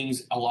hear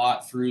things a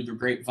lot through the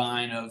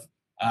grapevine of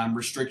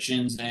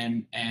restrictions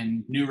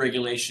and new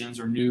regulations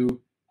or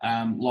new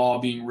law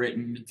being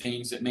written,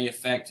 things that may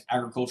affect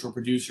agricultural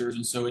producers.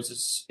 And so it's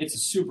a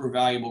super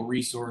valuable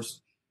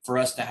resource for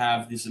us to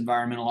have this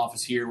environmental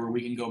office here where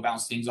we can go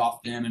bounce things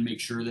off them and make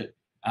sure that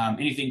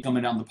anything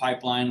coming down the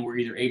pipeline we're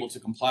either able to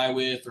comply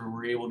with or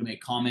we're able to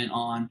make comment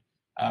on.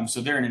 So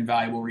they're an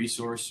invaluable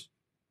resource.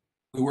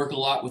 We work a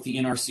lot with the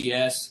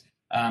NRCS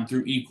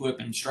through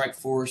EQIP and Strike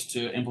Force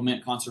to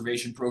implement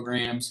conservation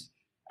programs.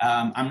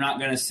 I'm not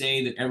going to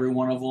say that every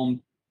one of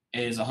them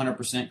is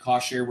 100%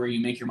 cost share where you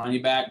make your money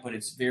back, but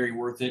it's very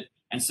worth it.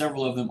 And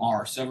several of them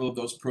are. Several of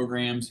those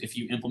programs, if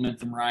you implement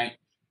them right,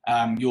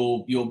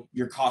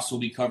 your costs will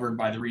be covered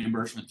by the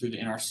reimbursement through the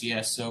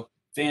NRCS. So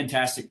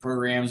fantastic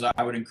programs.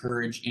 I would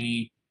encourage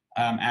any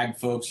ag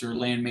folks or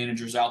land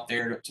managers out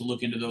there to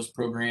look into those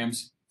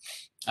programs.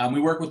 We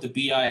work with the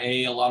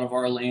BIA. A lot of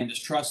our land is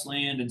trust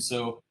land, and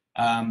so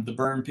the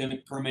burn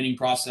permitting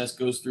process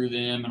goes through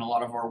them, and a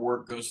lot of our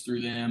work goes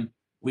through them.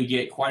 We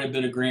get quite a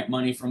bit of grant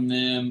money from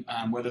them,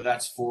 whether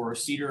that's for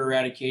cedar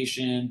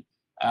eradication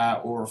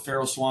or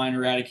feral swine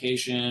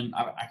eradication.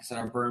 Like I said,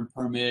 our burn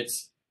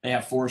permits. They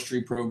have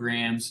forestry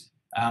programs.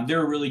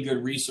 They're a really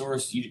good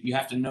resource. You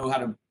have to know how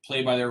to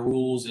play by their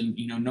rules and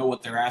know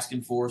what they're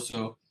asking for.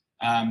 So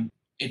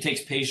it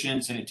takes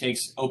patience and it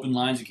takes open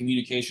lines of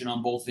communication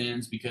on both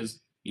ends because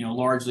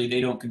largely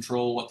they don't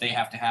control what they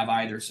have to have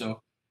either.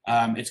 So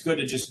it's good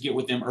to just get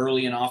with them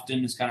early and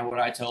often. It's kind of what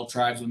I tell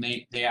tribes when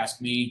they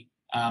ask me.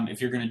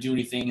 If you're going to do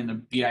anything in the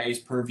BIA's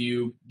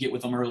purview, get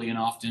with them early and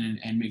often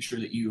and make sure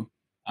that you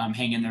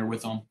hang in there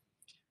with them.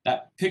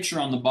 That picture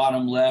on the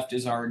bottom left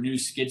is our new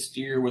skid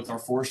steer with our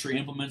forestry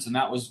implements, and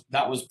that was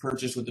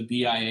purchased with the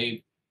BIA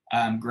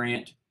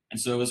grant. And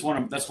so that's one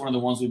of the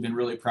ones we've been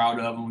really proud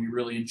of and we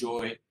really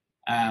enjoy.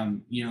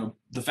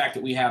 the fact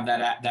that we have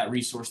that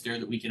resource there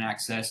that we can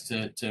access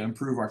to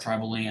improve our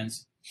tribal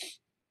lands.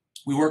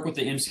 We work with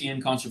the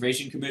MCN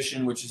Conservation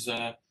Commission, which is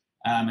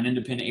an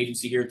independent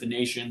agency here at the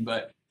nation,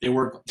 but they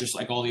work just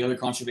like all the other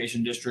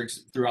conservation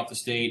districts throughout the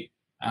state.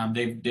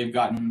 They've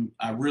gotten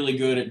really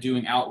good at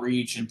doing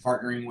outreach and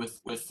partnering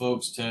with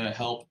folks to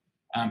help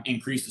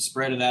increase the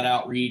spread of that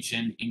outreach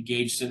and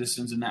engage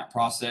citizens in that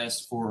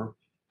process for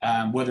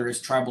whether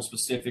it's tribal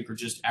specific or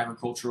just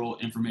agricultural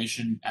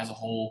information as a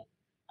whole.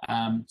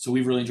 So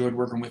we've really enjoyed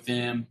working with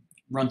them.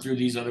 Run through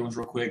these other ones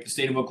real quick. The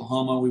state of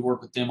Oklahoma, we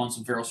work with them on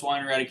some feral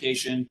swine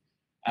eradication.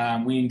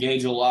 We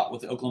engage a lot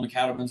with the Oklahoma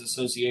Cattlemen's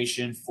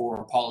Association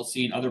for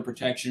policy and other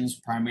protections,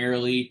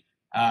 primarily.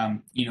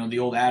 The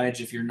old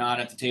adage, if you're not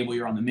at the table,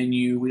 you're on the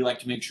menu. We like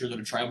to make sure that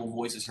a tribal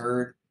voice is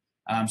heard.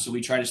 So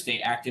we try to stay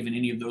active in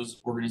any of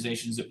those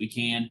organizations that we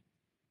can.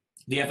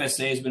 The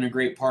FSA has been a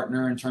great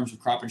partner in terms of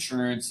crop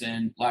insurance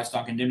and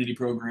livestock indemnity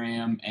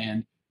program,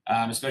 and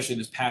especially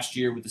this past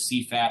year with the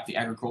CFAP, the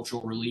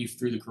agricultural relief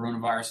through the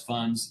coronavirus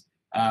funds.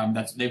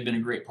 They've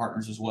been great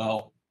partners as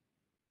well.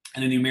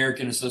 And then the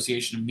American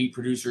Association of Meat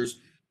Producers,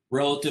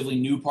 relatively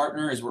new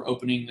partner as we're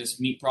opening this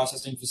meat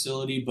processing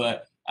facility,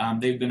 but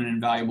they've been an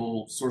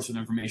invaluable source of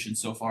information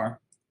so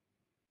far.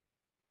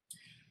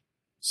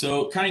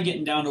 So kind of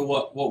getting down to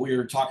what we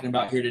were talking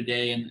about here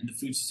today and the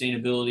food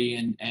sustainability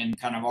and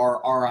kind of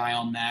our eye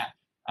on that.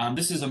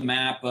 This is a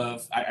map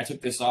of, I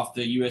took this off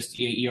the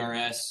USDA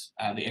ERS,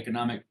 the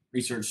Economic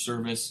Research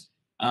Service.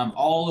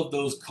 All of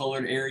those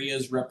colored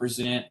areas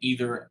represent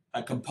either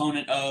a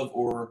component of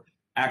or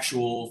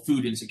actual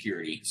food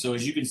insecurity. So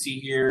as you can see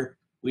here,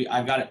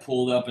 I've got it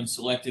pulled up and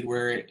selected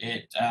where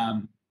it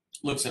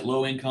looks at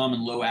low income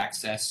and low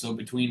access. So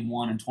between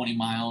 1 and 20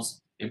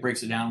 miles, it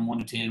breaks it down 1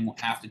 to 10,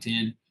 half to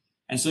 10.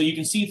 And so you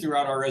can see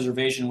throughout our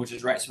reservation, which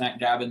is right smack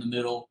dab in the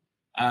middle,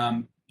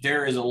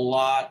 there is a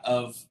lot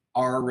of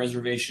our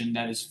reservation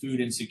that is food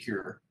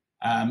insecure,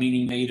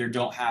 meaning they either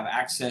don't have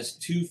access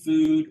to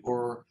food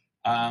or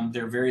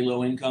they're very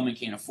low income and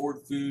can't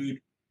afford food,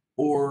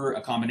 or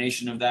a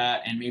combination of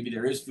that, and maybe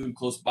there is food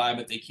close by,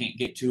 but they can't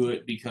get to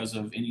it because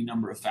of any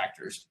number of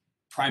factors.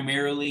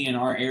 Primarily in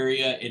our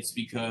area, it's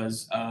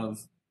because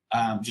of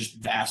just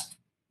vast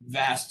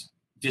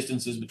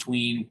distances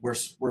between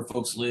where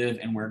folks live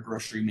and where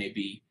grocery may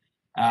be.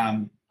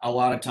 A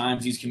lot of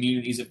times these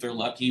communities, if they're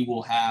lucky,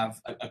 will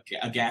have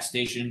a gas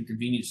station,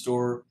 convenience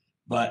store,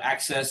 but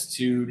access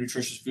to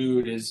nutritious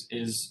food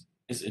is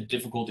a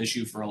difficult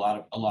issue for a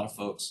lot of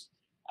folks.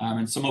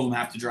 And some of them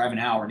have to drive an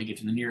hour to get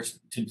to the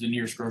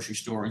nearest grocery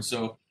store. And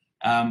so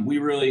we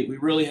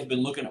really have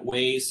been looking at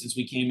ways since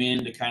we came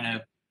in to kind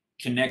of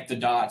connect the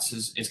dots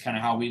is kind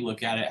of how we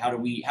look at it. How do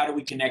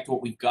we connect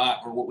what we've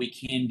got or what we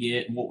can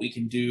get and what we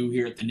can do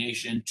here at the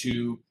nation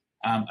to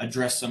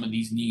address some of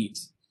these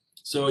needs?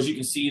 So as you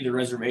can see, the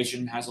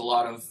reservation has a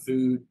lot of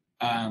food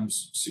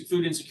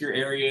insecure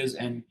areas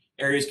and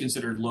areas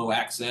considered low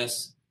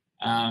access.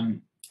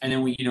 And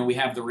then we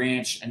have the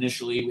ranch.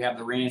 Initially, we have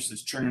the ranch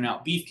that's churning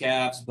out beef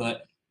calves,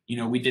 but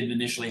we didn't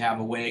initially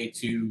have a way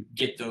to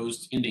get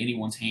those into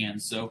anyone's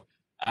hands. So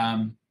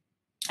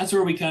that's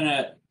where we kind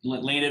of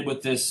landed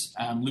with this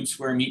Loop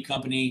Square Meat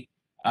Company.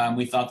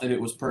 We thought that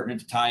it was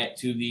pertinent to tie it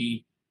to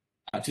the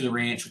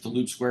ranch with the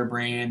Loop Square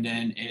brand,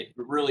 and it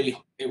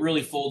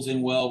really folds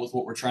in well with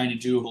what we're trying to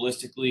do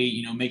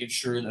holistically. Making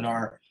sure that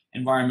our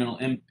environmental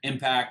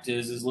impact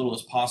is as little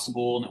as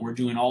possible, and that we're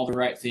doing all the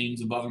right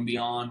things above and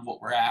beyond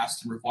what we're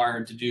asked and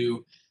required to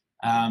do.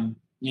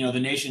 The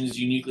nation is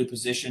uniquely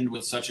positioned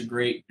with such a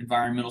great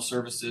environmental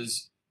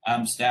services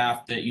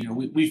staff that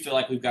we feel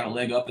like we've got a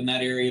leg up in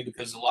that area,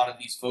 because a lot of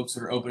these folks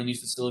that are opening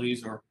these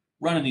facilities or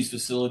running these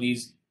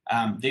facilities,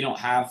 they don't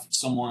have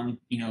someone,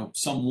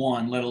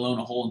 let alone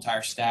a whole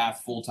entire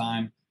staff full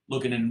time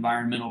looking at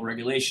environmental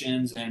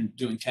regulations and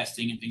doing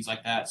testing and things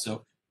like that.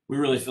 So we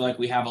really feel like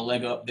we have a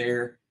leg up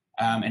there.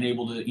 And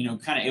able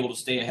to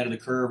stay ahead of the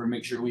curve and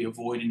make sure we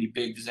avoid any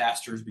big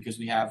disasters, because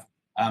we have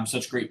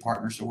such great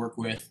partners to work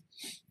with.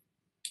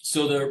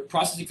 So the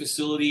processing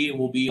facility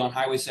will be on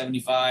Highway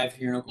 75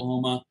 here in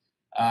Oklahoma.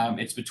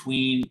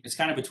 It's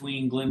kind of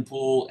between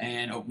Glenpool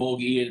and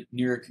Okmulgee,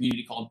 near a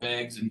community called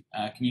Beggs and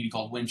a community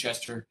called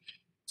Winchester.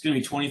 It's going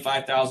to be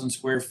 25,000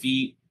 square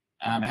feet.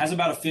 It has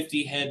about a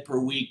 50 head per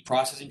week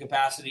processing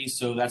capacity,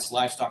 so that's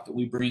livestock that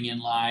we bring in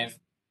live.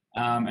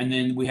 And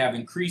then we have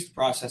increased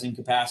processing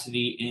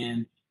capacity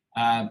in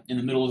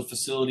the middle of the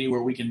facility,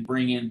 where we can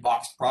bring in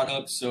boxed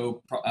products.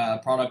 So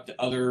product that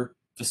other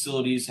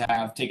facilities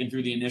have taken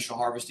through the initial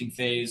harvesting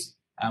phase,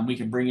 we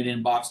can bring it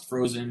in boxed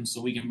frozen,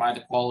 so we can buy the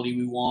quality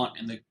we want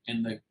and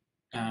the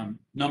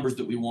numbers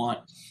that we want,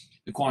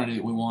 the quantity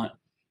that we want,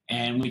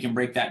 and we can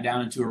break that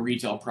down into a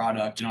retail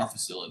product in our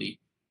facility.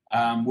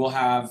 We'll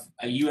have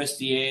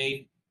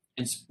USDA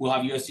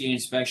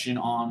inspection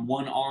on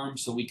one arm,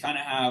 so we kind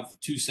of have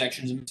two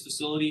sections in this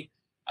facility.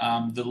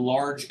 The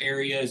large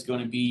area is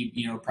going to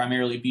be,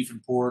 primarily beef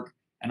and pork,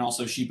 and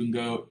also sheep and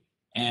goat,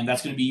 and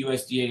that's going to be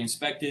USDA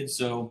inspected.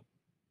 So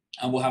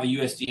we'll have a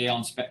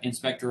USDA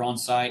inspector on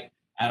site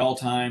at all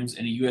times,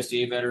 and a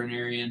USDA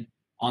veterinarian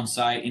on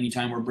site.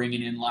 Anytime we're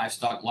bringing in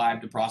livestock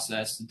live to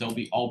process, they'll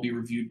all be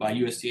reviewed by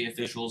USDA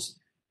officials.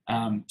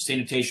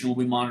 Sanitation will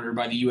be monitored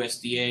by the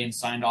USDA and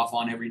signed off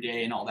on every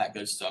day and all that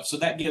good stuff. So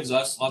that gives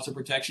us lots of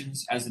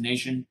protections as a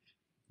nation,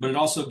 but it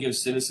also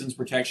gives citizens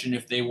protection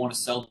if they want to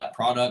sell that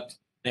product.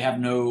 They have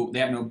no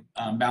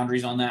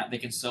boundaries on that. They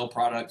can sell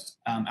products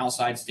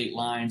outside state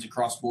lines,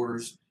 across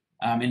borders,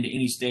 into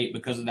any state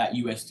because of that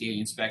USDA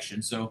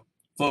inspection. So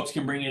folks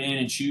can bring it in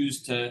and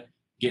choose to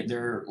get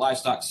their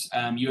livestock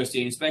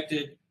USDA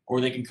inspected,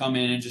 or they can come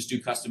in and just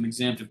do custom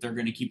exempt if they're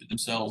going to keep it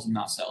themselves and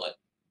not sell it.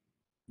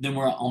 Then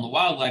we're on the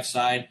wildlife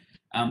side.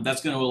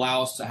 That's going to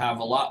allow us to have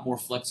a lot more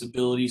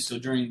flexibility. So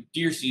during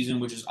deer season,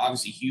 which is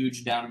obviously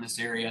huge down in this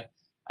area,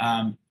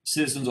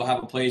 citizens will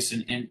have a place,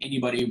 and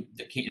anybody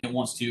that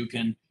wants to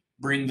can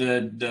bring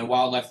the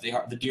wildlife,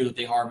 the deer that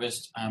they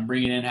harvest,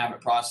 bring it in, have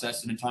it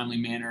processed in a timely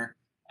manner,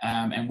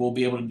 and we'll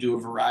be able to do a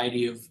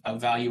variety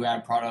of value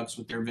add products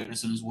with their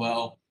venison as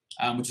well,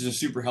 which is a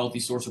super healthy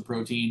source of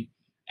protein.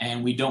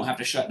 And we don't have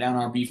to shut down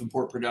our beef and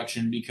pork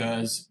production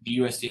because the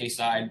USDA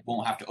side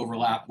won't have to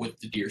overlap with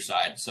the deer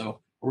side.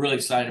 So we're really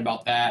excited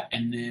about that.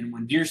 And then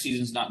when deer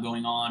season's not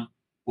going on,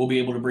 we'll be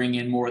able to bring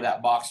in more of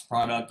that boxed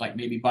product, like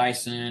maybe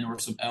bison or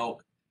some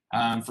elk,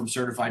 from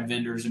certified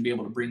vendors, and be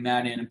able to bring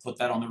that in and put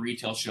that on the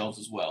retail shelves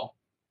as well.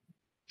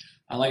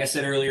 Like I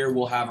said earlier,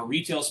 we'll have a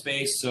retail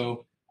space.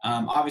 So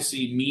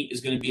obviously meat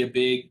is going to be a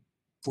big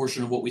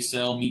portion of what we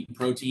sell, meat and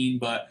protein,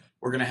 but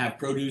we're going to have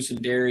produce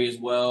and dairy as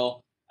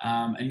well.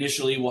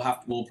 Initially,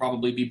 we'll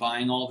probably be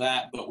buying all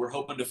that, but we're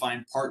hoping to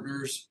find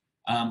partners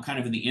kind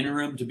of in the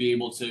interim to be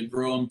able to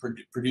grow and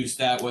produce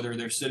that, whether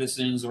they're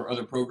citizens or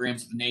other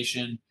programs of the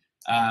nation.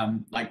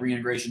 Like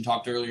Reintegration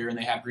talked earlier, and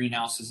they have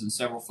greenhouses, and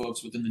several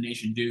folks within the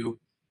nation do.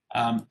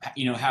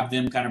 Have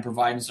them kind of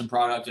providing some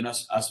product, and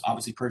us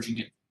obviously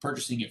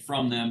purchasing it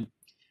from them.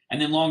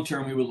 And then long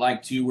term, we would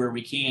like to, where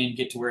we can,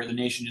 get to where the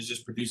nation is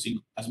just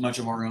producing as much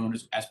of our own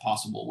as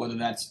possible, whether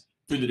that's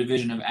through the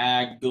Division of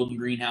Ag, building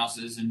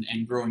greenhouses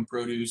and growing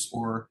produce,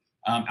 or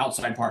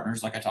outside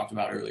partners like I talked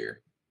about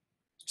earlier.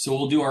 So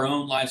we'll do our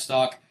own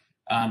livestock.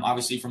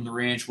 Obviously from the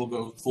ranch, we'll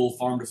go full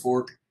farm to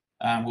fork.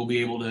 We'll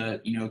be able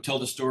to, tell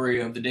the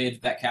story of the day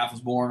that calf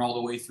was born all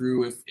the way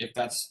through, if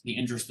that's the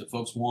interest that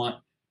folks want.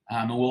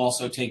 And we'll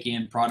also take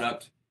in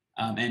product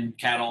and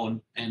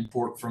cattle and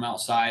pork from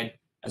outside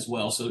as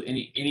well. So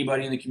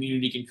anybody in the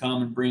community can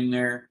come and bring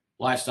their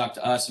livestock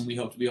to us, and we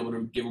hope to be able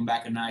to give them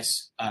back a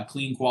nice,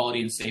 clean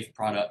quality and safe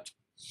product.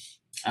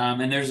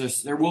 And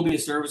there will be a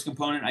service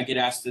component. I get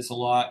asked this a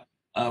lot,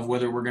 of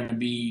whether we're going to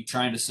be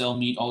trying to sell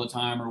meat all the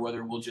time, or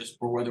whether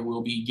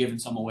we'll be giving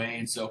some away.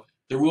 And so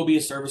there will be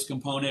a service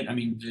component. I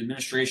mean, the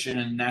administration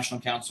and National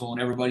Council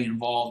and everybody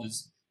involved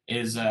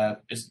is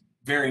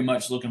very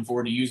much looking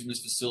forward to using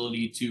this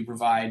facility to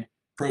provide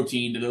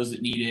protein to those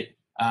that need it.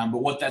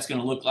 But what that's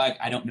going to look like,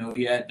 I don't know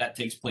yet. That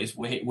takes place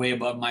way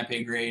above my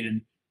pay grade,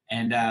 and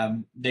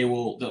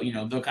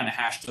they'll kind of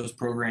hash those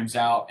programs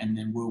out, and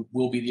then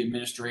we'll be the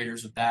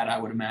administrators of that, I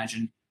would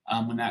imagine,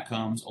 when that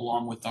comes,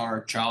 along with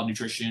our child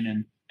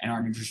nutrition and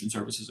our nutrition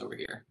services over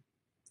here.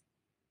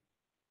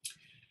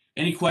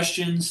 Any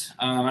questions?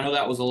 I know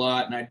that was a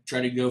lot, and I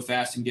tried to go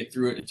fast and get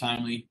through it in a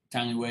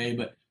timely way,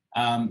 but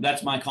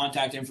that's my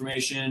contact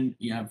information.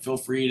 Feel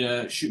free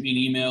to shoot me an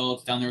email.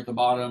 It's down there at the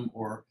bottom,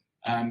 or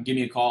give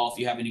me a call if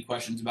you have any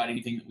questions about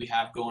anything that we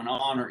have going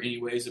on, or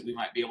any ways that we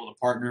might be able to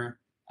partner.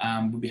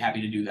 We'd be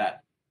happy to do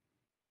that.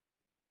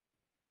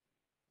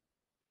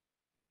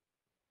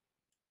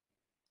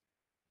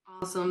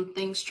 Awesome.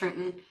 Thanks,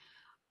 Trenton.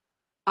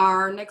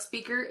 Our next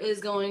speaker is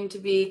going to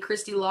be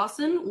KRISTY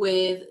LAWSON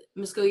with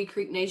Muscogee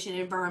Creek Nation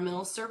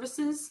Environmental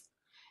Services.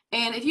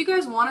 And if you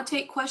guys want to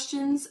take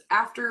questions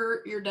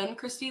after you're done,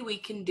 KRISTY, we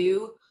can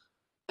do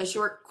a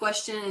short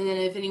question. And then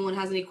if anyone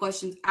has any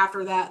questions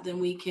after that,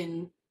 then they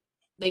can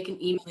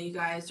email you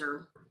guys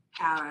or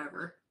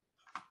however.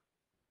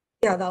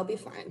 Yeah, that'll be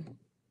fine.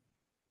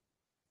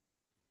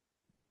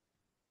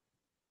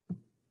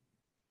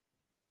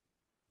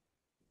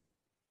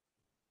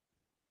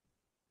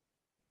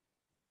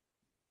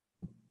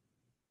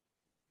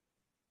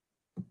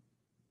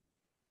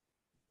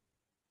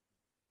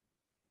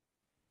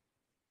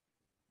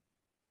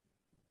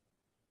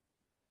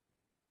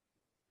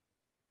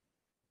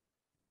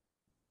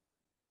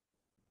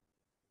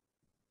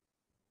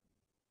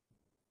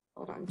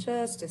 Hold on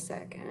just a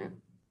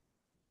second.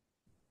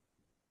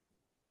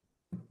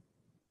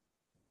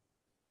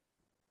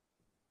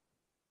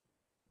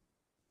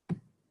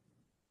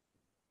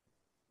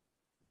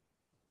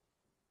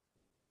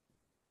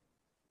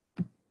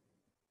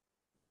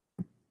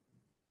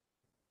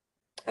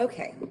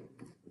 Okay.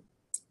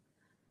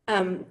 I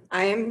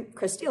am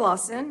KRISTY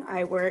LAWSON.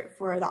 I work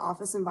for the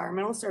Office of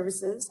Environmental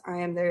Services. I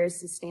am their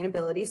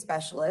sustainability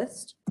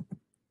specialist.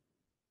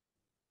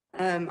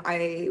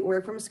 I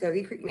work for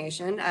Muscogee Creek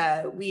Nation.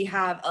 We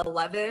have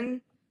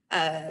 11,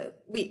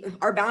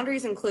 our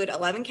boundaries include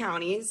 11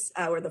 counties.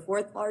 We're the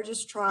 4th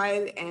largest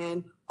tribe,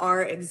 and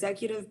our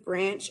executive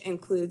branch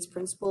includes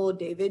Principal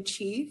David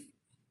Chief,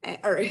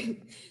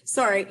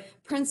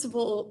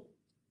 Principal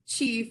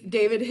Chief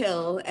David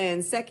Hill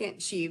and Second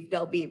Chief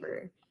Del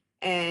Beaver.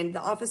 And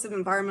the Office of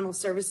Environmental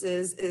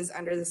Services is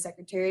under the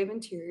Secretary of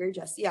Interior,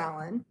 Jesse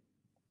Allen.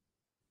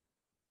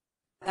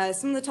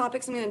 Some of the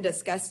topics I'm going to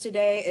discuss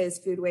today is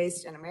food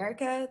waste in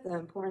America, the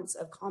importance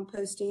of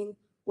composting,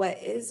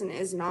 what is and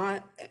is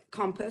not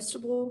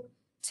compostable,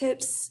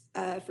 tips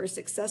for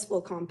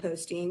successful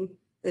composting,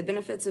 the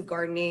benefits of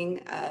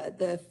gardening,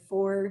 the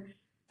 4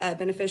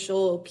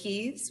 beneficial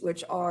P's,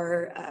 which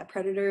are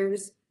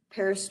predators,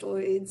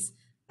 parasitoids,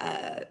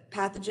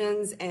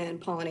 pathogens, and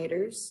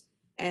pollinators.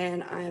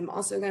 And I'm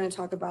also going to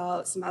talk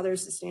about some other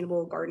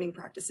sustainable gardening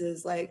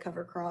practices like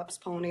cover crops,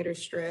 pollinator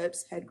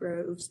strips, head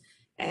groves,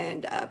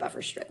 and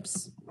buffer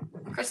strips.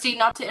 Christy,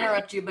 not to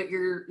interrupt you, but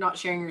you're not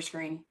sharing your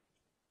screen.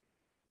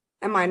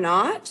 Am I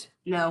not?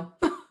 No.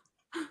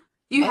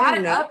 You had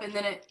it no. up and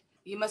then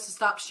you must have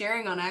stopped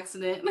sharing on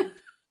accident.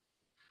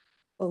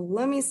 Well,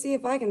 let me see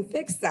if I can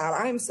fix that.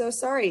 I'm so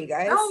sorry, you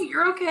guys. No,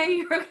 you're okay.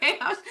 You're okay.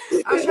 I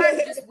was trying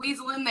to just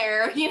weasel in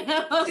there, you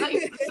know,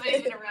 like, so I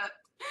didn't interrupt.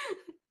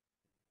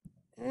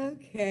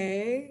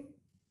 Okay.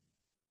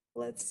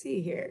 Let's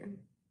see here.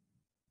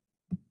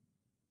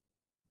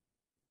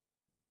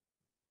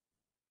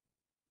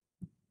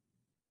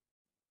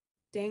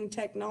 Dang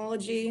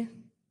technology.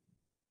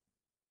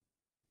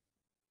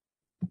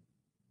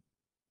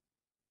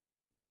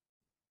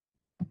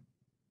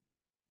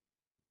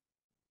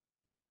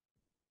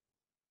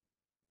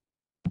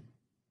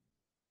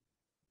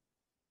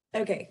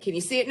 Okay, can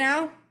you see it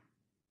now?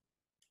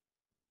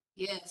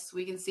 Yes,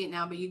 we can see it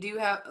now, but you do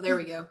have, there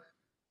we go.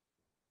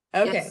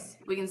 Okay. Yes,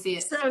 we can see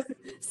it.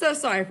 So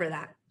sorry for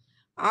that.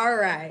 All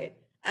right.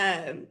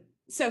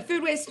 So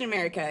food waste in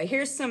America.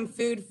 Here's some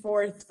food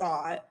for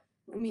thought.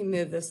 Let me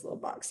move this little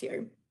box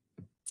here.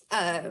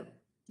 The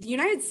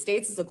United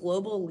States is a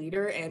global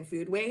leader in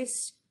food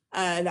waste.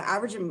 The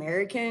average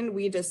American,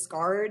 we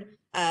discard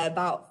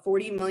about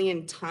 40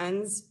 million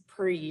tons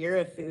per year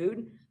of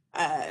food.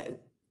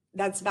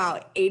 That's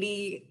about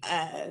 80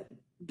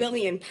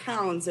 billion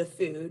pounds of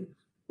food,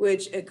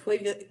 which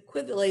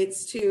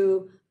equates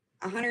to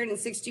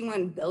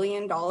 $161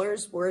 billion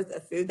worth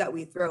of food that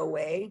we throw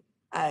away.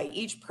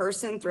 Each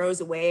person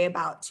throws away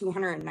about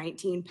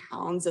 219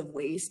 pounds of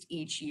waste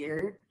each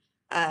year.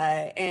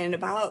 And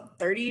about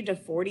 30 to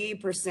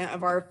 40%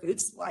 of our food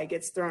supply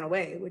gets thrown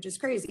away, which is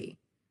crazy.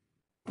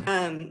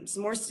 Some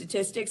more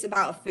statistics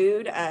about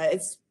food.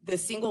 It's the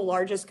single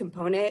largest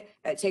component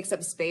that takes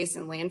up space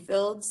in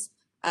landfills.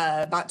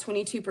 About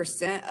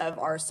 22% of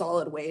our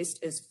solid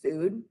waste is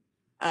food.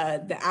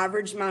 The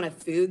average amount of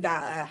food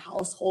that a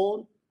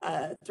household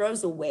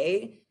throws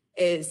away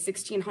is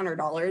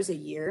 $1,600 a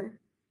year.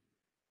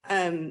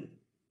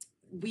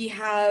 We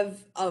have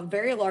a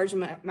very large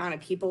amount of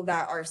people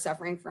that are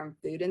suffering from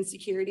food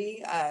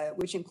insecurity,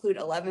 which include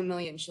 11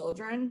 million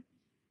children.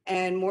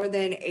 And more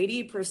than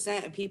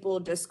 80% of people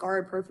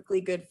discard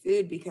perfectly good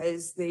food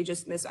because they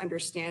just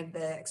misunderstand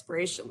the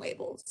expiration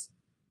labels.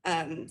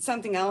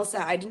 Something else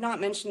that I did not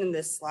mention in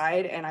this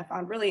slide, and I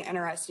found really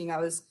interesting, I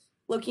was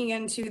looking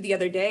into the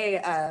other day,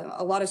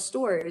 a lot of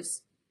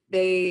stores,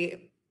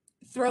 they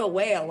throw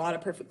away a lot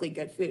of perfectly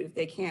good food. If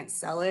they can't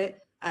sell it,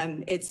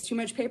 it's too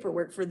much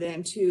paperwork for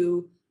them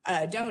to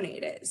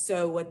donate it.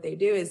 So what they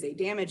do is they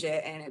damage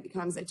it and it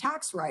becomes a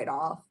tax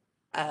write-off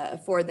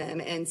for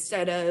them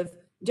instead of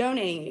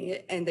donating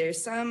it. And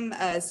there's some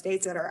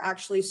states that are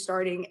actually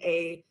starting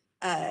a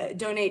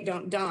donate,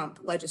 don't dump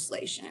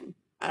legislation,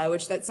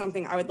 which that's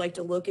something I would like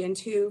to look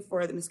into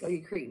for the Muscogee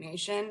Creek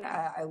Nation.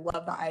 I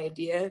love the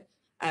idea.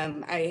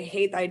 I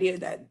hate the idea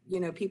that, you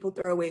know, people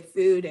throw away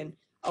food, and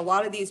a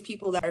lot of these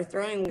people that are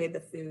throwing away the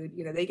food,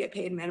 you know, they get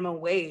paid minimum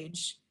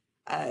wage.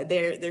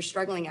 They're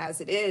struggling as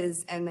it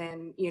is, and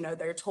then, you know,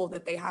 they're told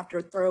that they have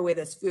to throw away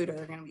this food or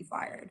they're going to be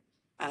fired.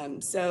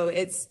 So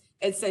it's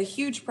a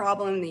huge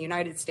problem in the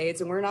United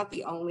States, and we're not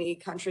the only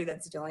country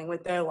that's dealing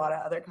with it. A lot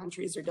of other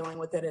countries are dealing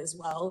with it as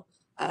well.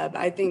 But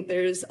I think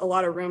there's a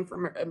lot of room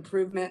for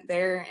improvement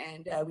there,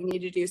 and we need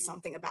to do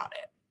something about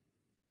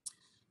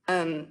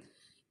it.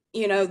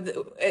 You know,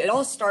 it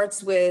all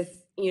starts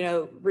with, you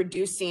know,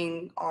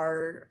 reducing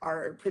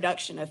our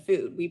production of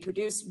food. We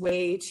produce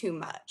way too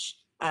much.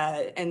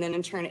 And then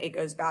in turn it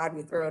goes bad,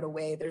 we throw it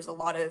away. There's a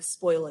lot of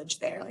spoilage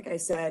there. Like I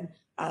said,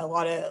 a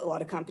lot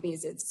of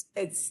companies,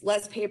 it's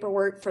less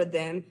paperwork for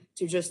them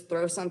to just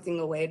throw something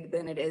away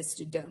than it is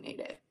to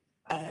donate it.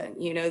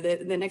 You know,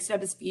 the next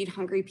step is feed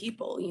hungry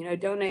people, you know,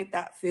 donate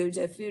that food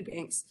to food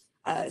banks,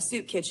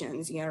 soup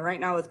kitchens. You know, right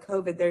now with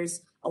COVID,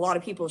 there's a lot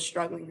of people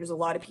struggling. There's a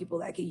lot of people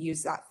that could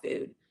use that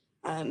food.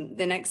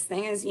 The next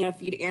thing is, you know,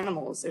 feed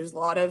animals. There's a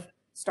lot of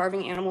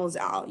starving animals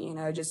out, you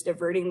know, just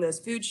diverting those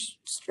food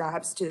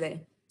scraps to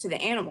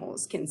the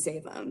animals can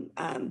save them.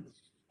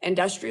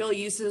 Industrial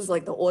uses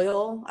like the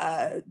oil,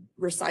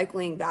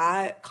 recycling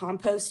that,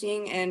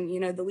 composting, and,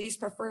 you know, the least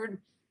preferred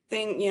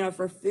thing, you know,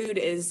 for food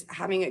is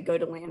having it go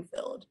to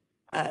landfill,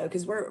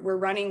 because we're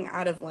running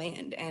out of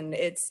land, and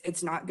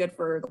it's not good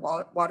for the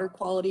water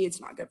quality. It's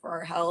not good for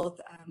our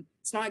health.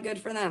 It's not good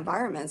for the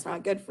environment. It's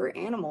not good for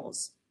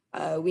animals.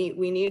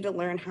 We need to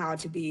learn how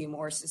to be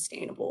more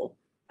sustainable.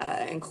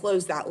 and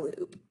close that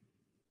loop.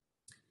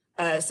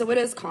 So what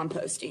is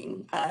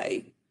composting?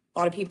 A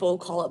lot of people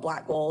call it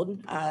black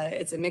gold.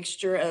 It's a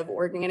mixture of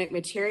organic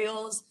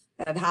materials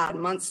that have had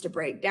months to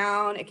break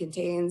down. It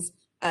contains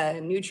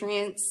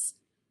nutrients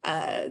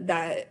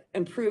that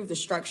improve the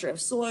structure of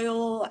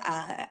soil,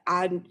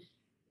 add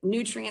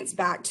nutrients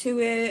back to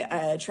it,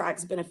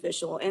 attracts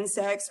beneficial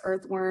insects,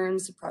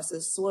 earthworms,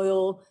 suppresses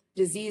soil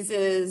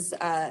diseases,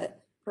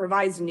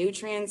 provides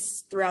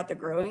nutrients throughout the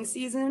growing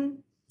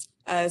season.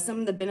 Some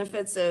of the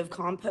benefits of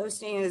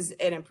composting is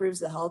it improves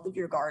the health of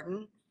your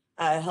garden,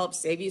 helps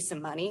save you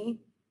some money.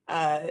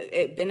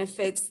 It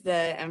benefits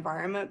the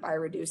environment by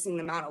reducing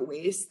the amount of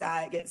waste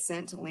that gets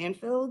sent to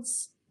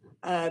landfills.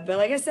 But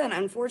like I said,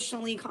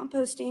 unfortunately,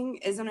 composting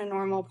isn't a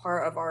normal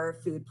part of our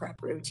food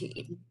prep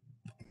routine.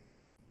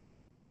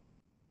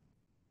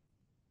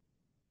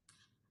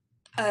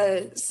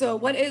 So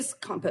what is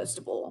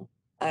compostable?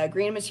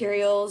 Green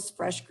materials,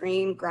 fresh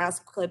green, grass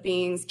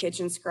clippings,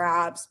 kitchen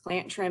scraps,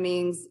 plant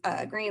trimmings,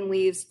 green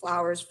leaves,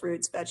 flowers,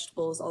 fruits,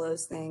 vegetables, all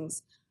those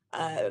things.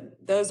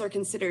 Those are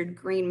considered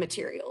green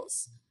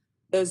materials.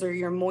 Those are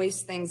your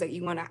moist things that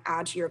you want to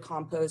add to your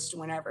compost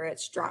whenever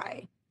it's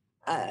dry.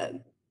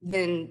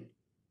 Then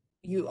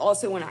you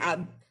also want to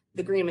add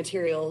the green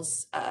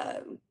materials.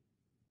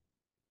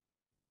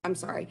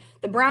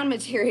 The brown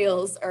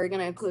materials are going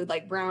to include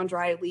like brown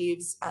dry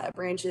leaves,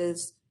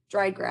 branches,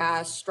 dried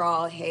grass,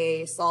 straw,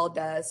 hay,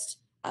 sawdust,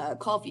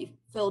 coffee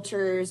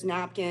filters,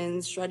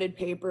 napkins, shredded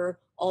paper,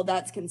 all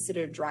that's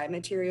considered dry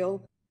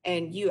material.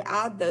 And you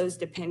add those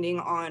depending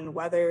on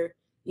whether,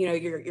 you know,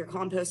 your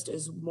compost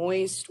is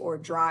moist or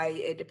dry.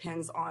 It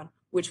depends on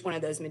which one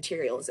of those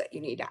materials that you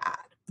need to add.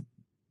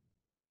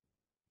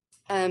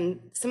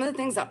 Some of the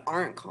things that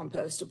aren't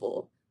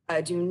compostable,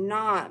 do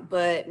not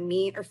put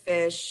meat or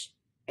fish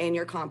in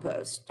your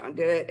compost. Don't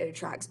do it. It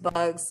attracts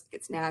bugs.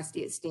 It's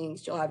nasty. It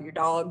stinks. You'll have your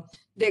dog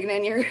digging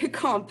in your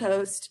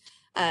compost.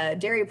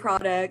 Dairy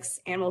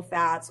products, animal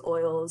fats,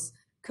 oils,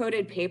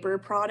 coated paper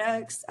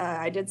products.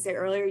 I did say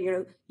earlier, you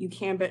know, you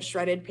can put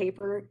shredded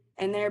paper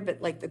in there,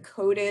 but like the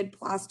coated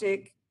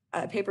plastic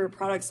paper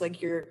products,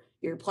 like your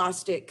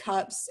plastic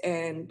cups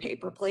and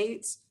paper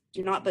plates,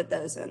 do not put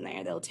those in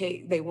there.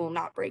 They will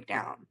not break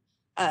down.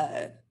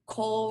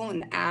 Coal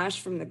and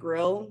ash from the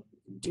grill,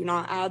 do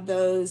not add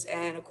those.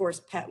 And of course,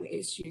 pet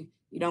waste, you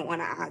don't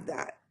want to add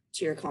that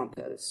to your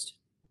compost.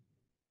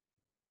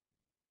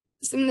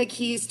 Some of the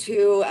keys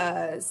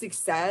to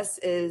success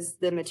is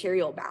the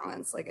material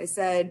balance. Like I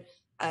said,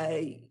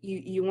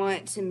 you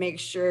want to make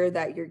sure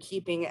that you're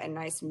keeping a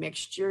nice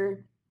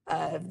mixture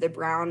of the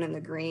brown and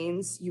the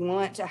greens. You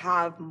want to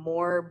have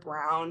more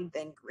brown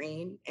than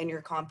green in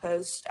your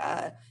compost,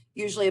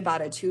 usually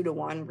about a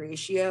 2-to-1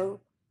 ratio.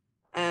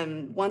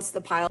 Once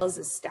the pile is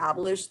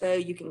established, though,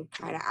 you can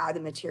kind of add the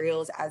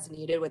materials as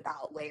needed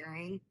without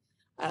layering.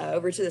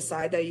 Over to the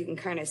side, though, you can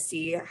kind of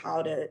see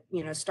how to,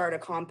 you know, start a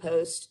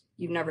compost.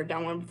 You've never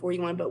done one before.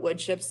 You want to put wood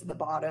chips at the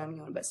bottom.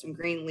 You want to put some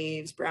green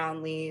leaves,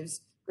 brown leaves,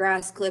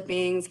 grass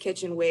clippings,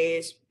 kitchen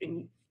waste.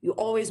 And you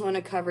always want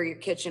to cover your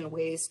kitchen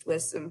waste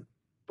with some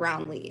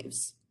brown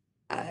leaves.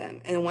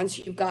 And once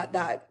you've got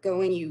that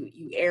going,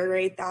 you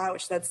aerate that,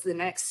 which that's the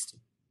next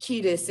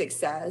key to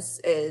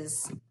success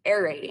is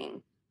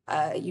aerating.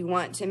 You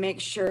want to make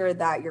sure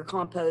that your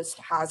compost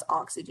has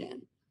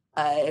oxygen.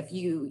 If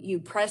you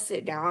press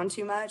it down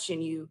too much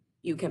and you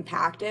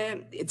compact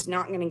it, it's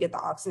not going to get the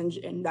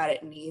oxygen that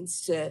it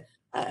needs to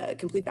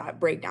complete that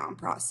breakdown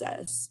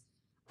process.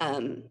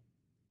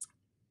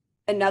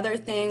 Another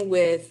thing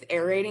with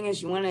aerating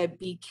is you want to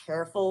be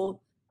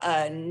careful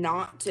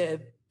not to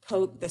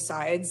poke the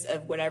sides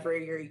of whatever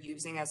you're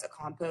using as a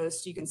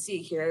compost. You can see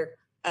here,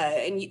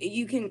 and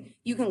you can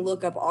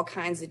look up all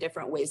kinds of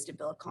different ways to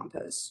build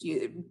compost.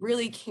 You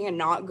really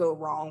cannot go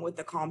wrong with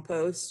the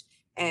compost.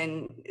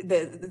 And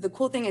the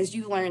cool thing is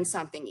you learn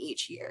something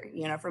each year,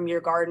 you know, from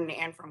your garden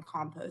and from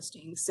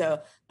composting.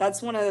 So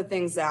that's one of the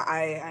things that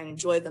I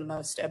enjoy the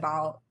most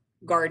about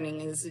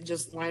gardening is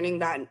just learning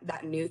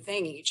that new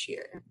thing each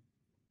year.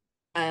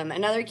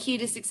 Another key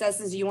to success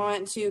is you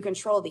want to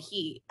control the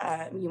heat.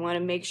 You want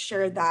to make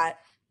sure that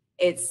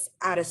it's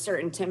at a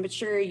certain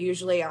temperature,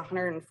 usually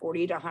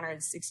 140 to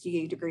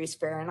 160 degrees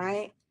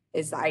Fahrenheit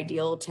is the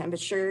ideal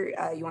temperature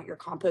you want your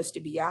compost to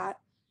be at.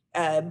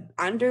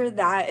 Under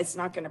that, it's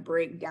not going to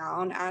break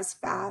down as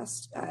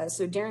fast.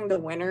 So during the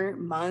winter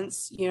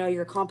months, you know,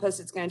 your compost,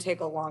 it's going to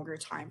take a longer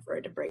time for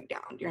it to break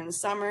down. During the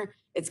summer,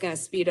 it's going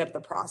to speed up the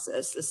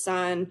process. The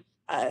sun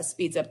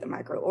speeds up the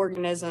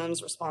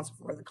microorganisms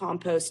responsible for the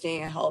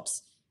composting. It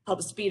helps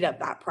speed up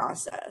that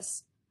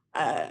process.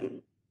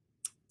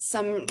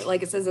 Some,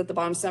 like it says at the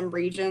bottom, some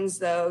regions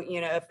though,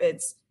 you know, if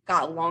it's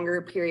got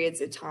longer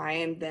periods of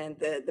time, then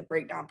the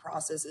breakdown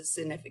process is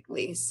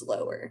significantly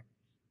slower.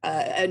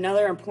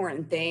 Another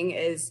important thing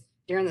is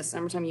during the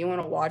summertime, you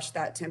want to watch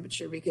that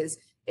temperature because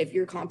if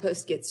your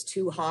compost gets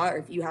too hot or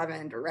if you have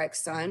it in direct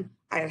sun,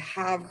 I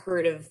have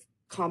heard of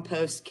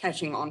compost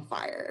catching on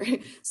fire.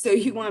 So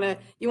you want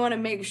to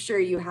make sure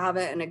you have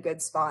it in a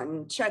good spot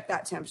and check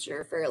that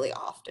temperature fairly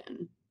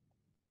often.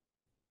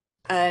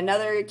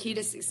 Another key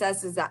to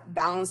success is that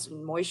balance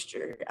in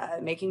moisture,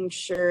 making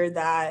sure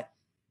that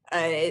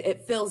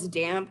it feels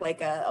damp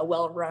like a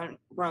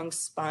well-wrung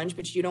sponge,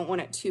 but you don't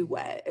want it too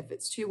wet. If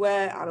it's too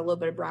wet, add a little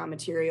bit of brown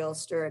material,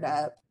 stir it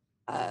up.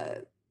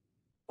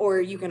 Or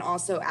you can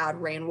also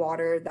add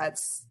rainwater.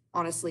 That's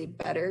honestly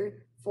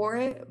better for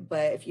it.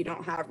 But if you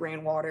don't have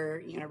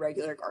rainwater,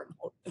 regular garden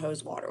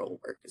hose water will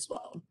work as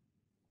well.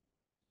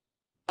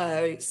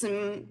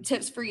 Some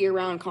tips for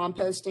year-round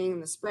composting. In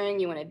the spring,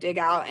 you want to dig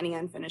out any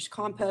unfinished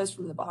compost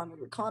from the bottom of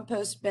your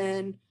compost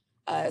bin.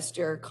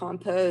 Stir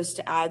compost,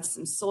 add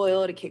some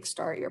soil to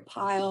kickstart your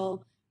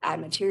pile, add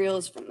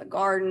materials from the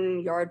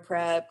garden, yard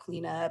prep,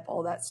 cleanup,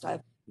 all that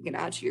stuff. You can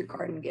add to your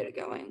garden and get it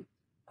going.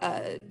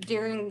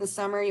 During the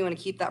summer, you want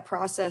to keep that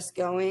process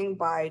going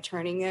by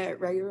turning it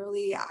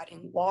regularly,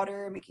 adding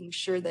water, making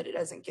sure that it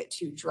doesn't get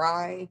too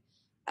dry,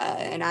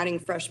 and adding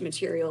fresh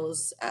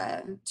materials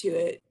to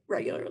it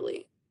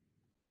regularly.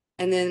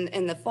 And then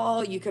in the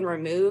fall, you can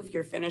remove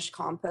your finished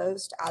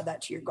compost, add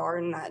that to your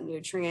garden. That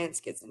nutrients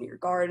gets into your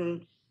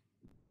garden,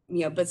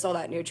 puts all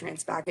that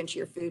nutrients back into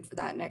your food for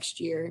that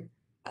next year.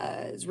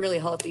 It's really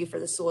healthy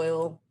for the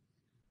soil.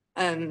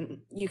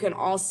 You can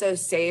also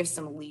save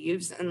some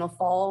leaves in the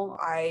fall.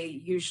 I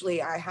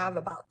have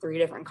about 3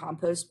 different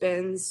compost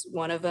bins.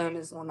 One of them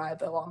is the one I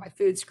put all my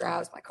food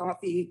scraps, my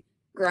coffee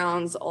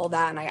grounds, all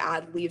that, and I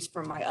add leaves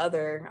from my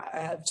other. I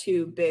have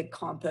 2 big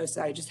composts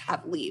that I just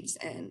have leaves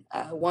in.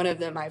 One of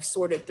them I've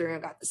sorted through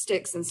and got the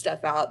sticks and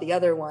stuff out. The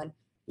other one,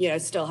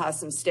 still has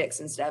some sticks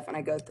and stuff, and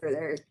I go through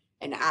there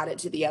and add it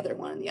to the other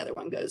one, and the other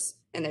one goes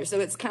in there. So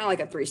it's kind of like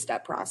a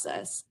 3-step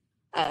process.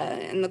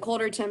 In the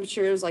colder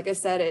temperatures, like I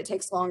said, it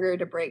takes longer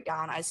to break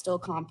down. I still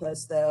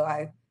compost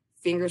though.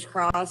 Fingers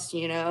crossed,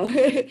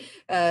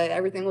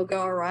 everything will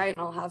go all right,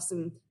 and I'll have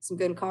some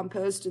good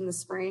compost in the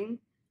spring.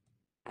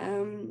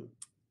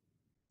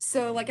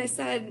 So like I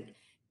said,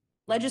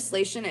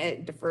 legislation,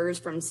 it differs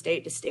from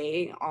state to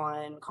state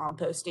on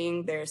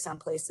composting. There are some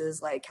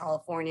places like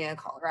California,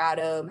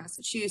 Colorado,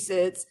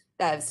 Massachusetts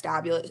that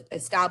have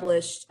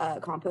established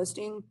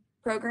composting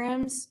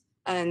programs,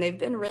 and they've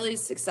been really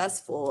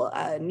successful.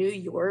 New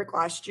York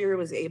last year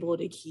was able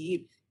to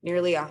keep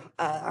nearly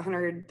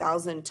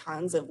 100,000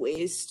 tons of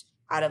waste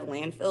out of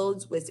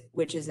landfills,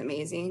 which is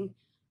amazing.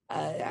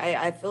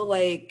 I feel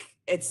like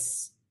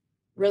it's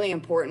really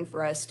important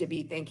for us to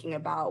be thinking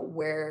about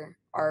where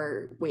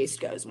our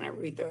waste goes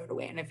whenever we throw it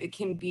away. And if it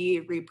can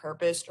be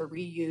repurposed or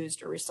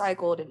reused or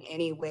recycled in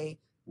any way,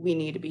 we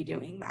need to be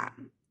doing that.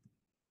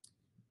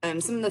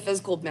 Some of the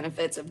physical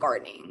benefits of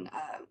gardening: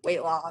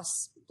 weight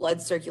loss,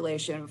 blood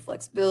circulation,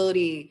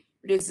 flexibility,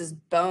 reduces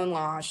bone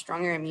loss,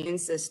 stronger immune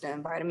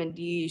system, vitamin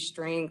D,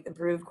 strength,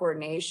 improved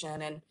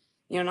coordination, and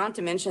not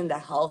to mention the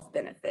health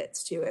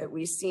benefits to it.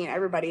 We've seen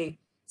everybody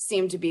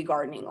seemed to be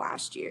gardening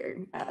last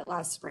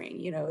spring,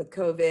 with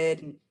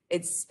COVID, and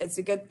it's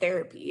a good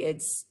therapy.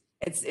 It's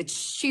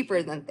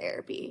cheaper than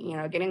therapy,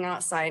 getting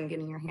outside and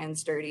getting your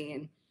hands dirty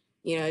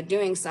and,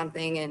 doing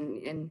something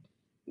and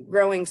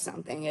growing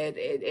something.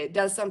 It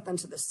does something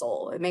to the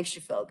soul. It makes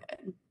you feel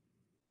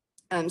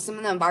good. Some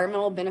of the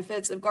environmental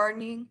benefits of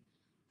gardening: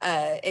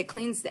 it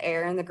cleans the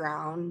air in the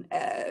ground,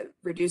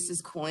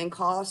 reduces cooling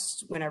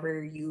costs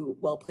whenever you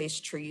place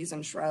trees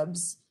and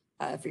shrubs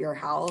for your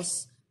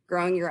house.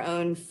 Growing your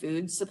own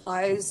food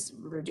supplies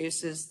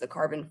reduces the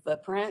carbon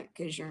footprint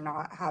because you're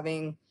not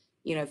having,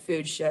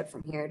 food shipped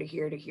from here to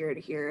here to here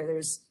to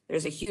here.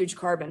 There's a huge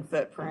carbon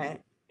footprint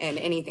in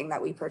anything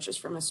that we purchase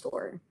from a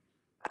store.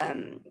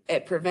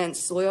 It prevents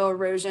soil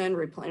erosion,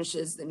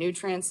 replenishes the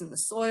nutrients in the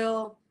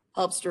soil,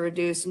 helps to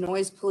reduce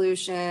noise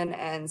pollution,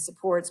 and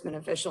supports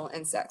beneficial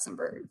insects and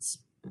birds.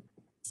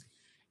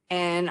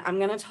 And I'm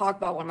going to talk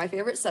about one of my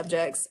favorite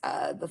subjects,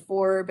 the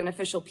 4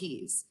 beneficial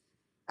P's: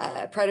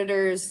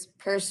 predators,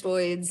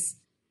 parasitoids,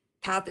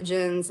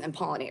 pathogens, and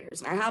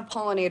pollinators. And I have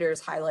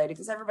pollinators highlighted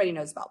because everybody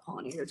knows about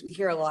pollinators. We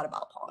hear a lot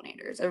about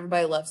pollinators.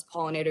 Everybody loves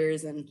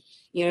pollinators, and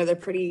they're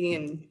pretty,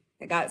 and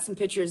I got some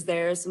pictures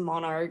there, some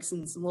monarchs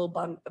and some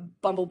little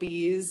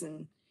bumblebees.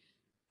 And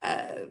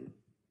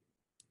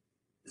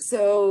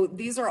so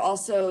these are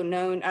also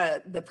known,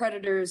 the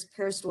predators,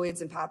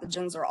 parasitoids, and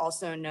pathogens are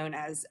also known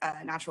as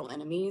natural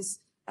enemies.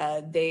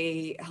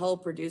 They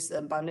help reduce the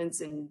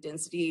abundance and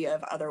density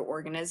of other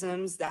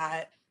organisms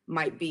that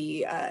might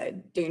be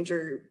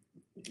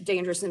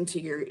dangerous into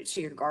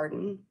your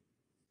garden.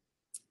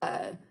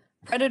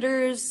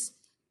 Predators,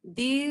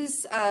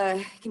 these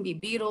can be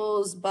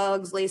beetles,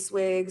 bugs,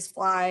 lacewings,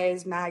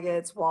 flies,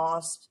 maggots,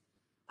 wasps.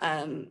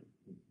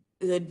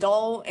 The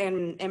adult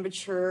and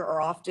immature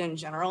are often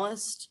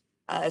generalist,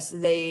 so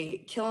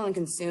they kill and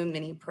consume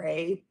many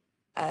prey,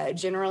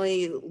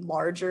 generally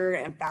larger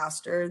and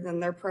faster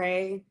than their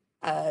prey.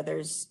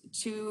 There's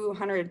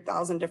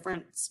 200,000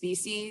 different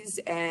species,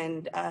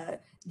 and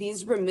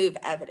these remove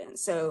evidence.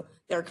 So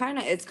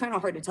it's kind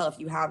of hard to tell if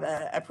you have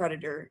a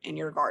predator in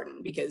your garden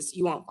because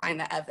you won't find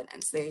the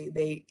evidence.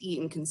 They eat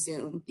and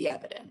consume the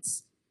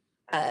evidence.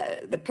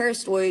 The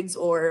parasitoids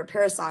or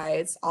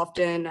parasites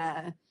often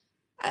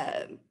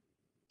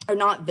are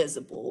not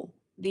visible.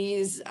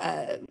 these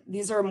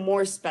are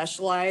more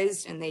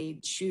specialized and they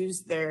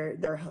choose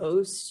their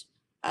host.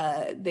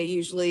 They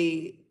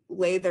usually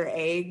lay their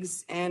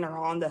eggs in or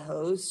on the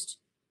host.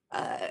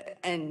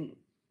 And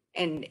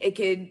it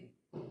could,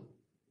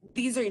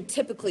 these are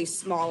typically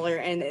smaller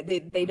and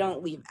they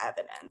don't leave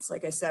evidence.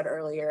 Like I said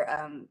earlier,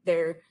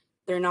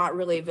 they're not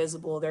really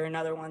visible. They're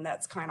another one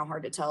that's kind of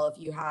hard to tell if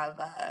you have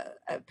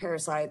a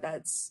parasite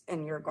that's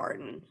in your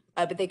garden,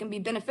 but they can be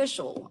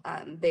beneficial.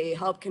 They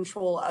help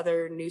control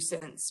other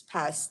nuisance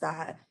pests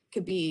that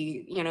could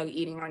be,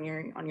 eating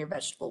on your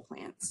vegetable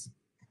plants.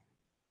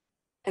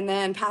 And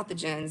then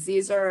pathogens.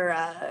 These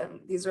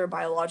are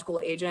biological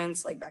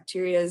agents like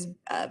bacteria,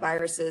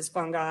 viruses,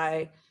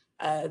 fungi,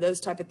 those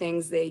type of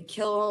things. They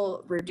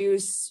kill,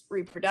 reduce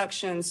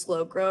reproduction,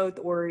 slow growth,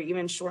 or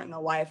even shorten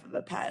the life of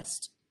a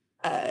pest.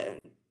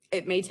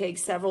 It may take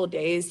several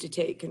days to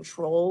take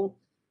control.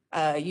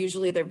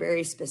 Usually they're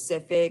very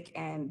specific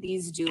and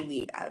these do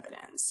leave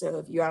evidence. So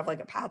if you have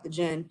like a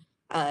pathogen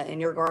in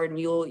your garden,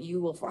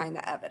 you will find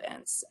the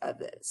evidence of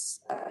this.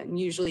 And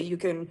usually you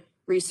can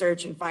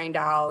research and find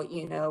out,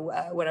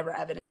 whatever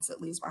evidence it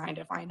leaves behind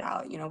to find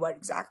out, what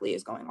exactly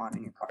is going on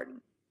in your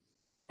garden.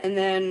 And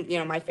then,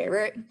 my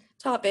favorite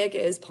topic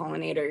is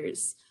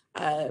pollinators.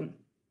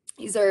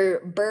 These are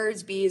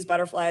birds, bees,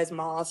 butterflies,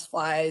 moths,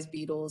 flies,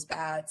 beetles,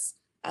 bats,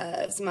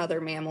 some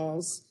other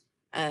mammals.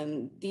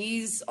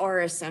 These are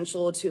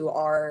essential to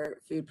our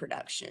food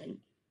production.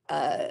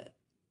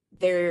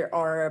 There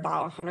are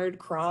about 100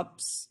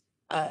 crops,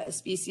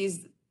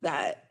 species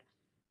that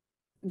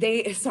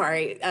they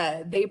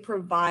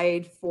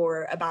provide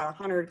for about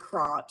 100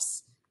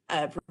 crops,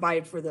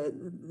 provide for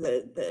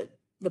the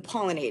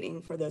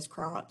pollinating for those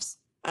crops.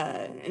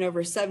 And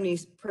over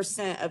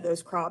 70% of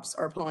those crops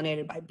are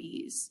pollinated by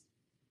bees.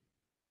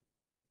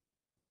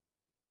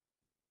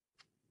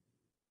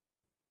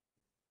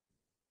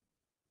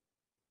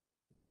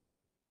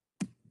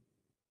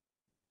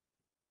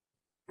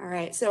 All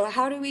right, so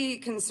how do we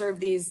conserve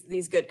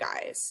these good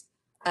guys?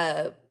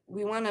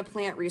 We want to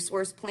plant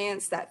resource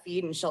plants that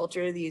feed and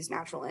shelter these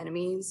natural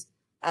enemies.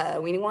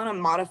 We want to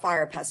modify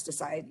our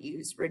pesticide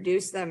use,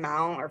 reduce the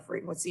amount or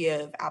frequency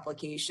of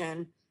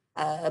application,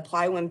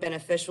 apply when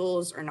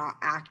beneficials are not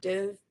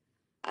active,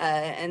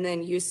 and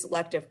then use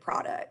selective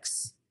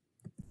products.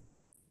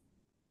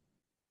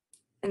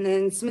 And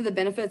then some of the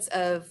benefits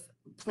of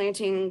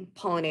planting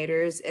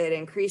pollinators: it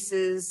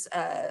increases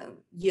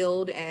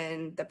yield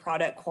and the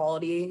product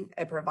quality.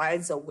 It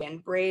provides a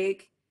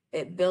windbreak.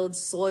 It builds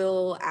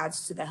soil,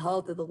 adds to the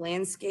health of the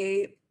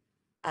landscape.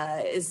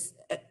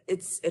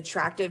 It's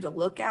attractive to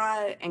look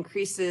at,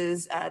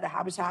 increases the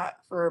habitat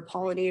for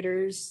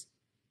pollinators,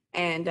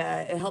 and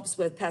it helps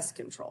with pest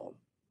control.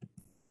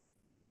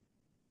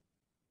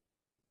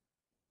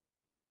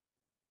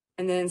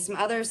 And then some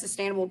other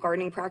sustainable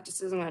gardening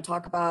practices I'm going to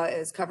talk about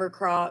is cover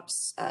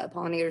crops,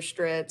 pollinator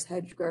strips,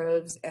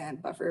 hedgerows,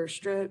 and buffer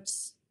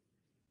strips.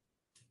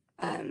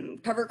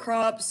 Cover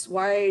crops,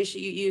 why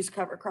should you use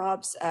cover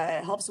crops?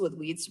 It helps with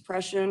weed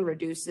suppression,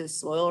 reduces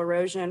soil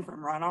erosion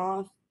from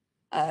runoff,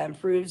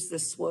 improves the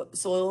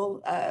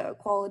soil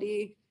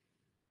quality,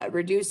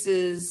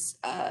 reduces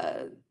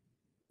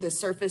the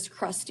surface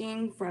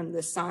crusting from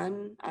the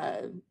sun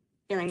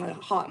during the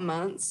hot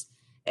months.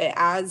 It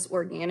adds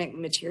organic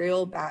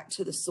material back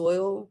to the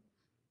soil.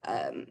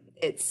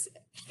 It's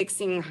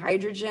fixing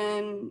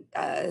hydrogen,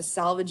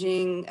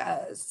 salvaging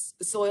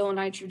soil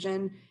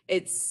nitrogen.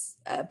 It's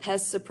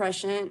pest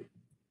suppression.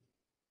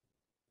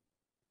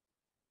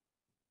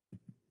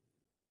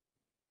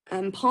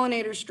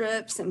 Pollinator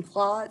strips and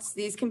plots,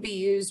 these can be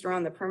used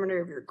around the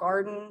perimeter of your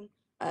garden.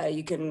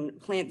 You can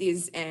plant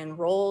these in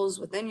rows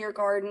within your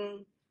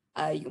garden.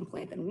 You can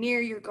plant them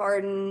near your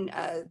garden.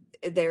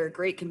 They're a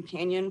great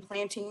companion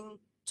planting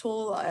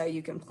tool.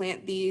 You can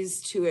plant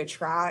these to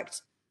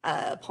attract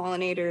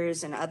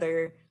pollinators and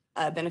other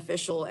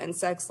beneficial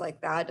insects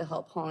like that to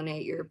help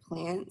pollinate your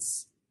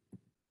plants.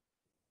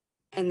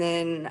 And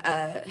then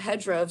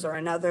hedgerows are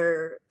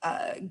another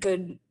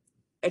good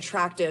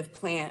attractive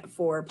plant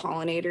for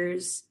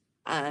pollinators.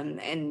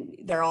 And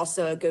they're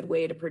also a good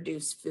way to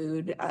produce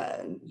food.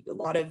 A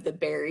lot of the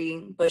berry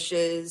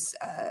bushes,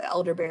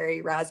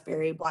 elderberry,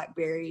 raspberry,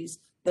 blackberries,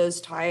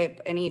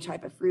 any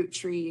type of fruit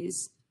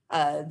trees,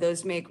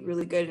 those make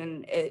really good,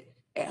 and it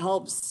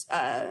helps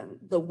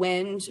the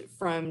wind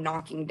from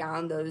knocking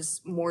down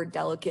those more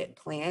delicate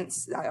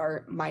plants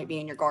that might be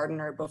in your garden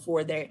or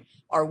before they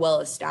are well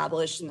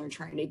established and they're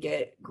trying to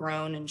get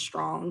grown and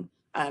strong.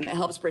 It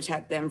helps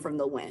protect them from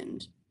the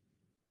wind.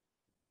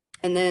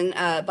 And then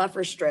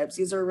buffer strips,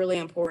 these are really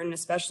important,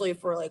 especially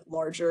for like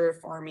larger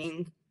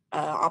farming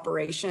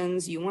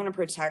operations. You want to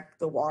protect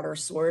the water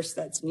source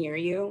that's near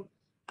you,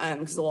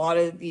 because a lot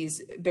of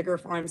these bigger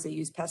farms, they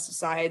use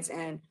pesticides,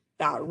 and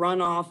that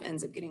runoff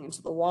ends up getting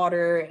into the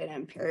water. It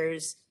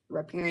impairs the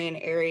riparian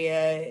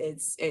area.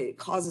 It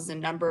causes a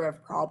number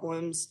of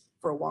problems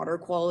for water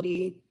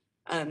quality.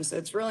 So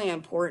it's really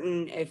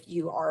important, if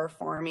you are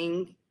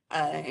farming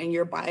and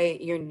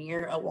you're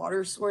near a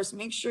water source,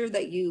 make sure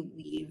that you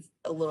leave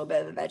a little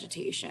bit of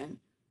vegetation.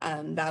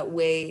 That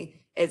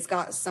way it's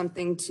got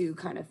something to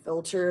kind of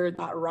filter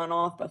that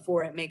runoff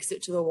before it makes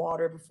it to the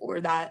water, before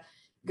that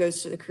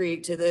goes to the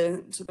creek, to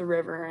the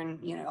river, and,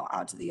 you know,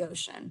 out to the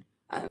ocean.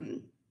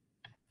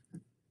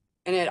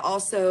 And it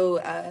also,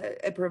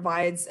 it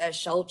provides a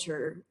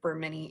shelter for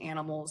many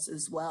animals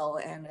as well,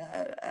 and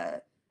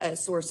a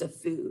source of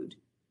food.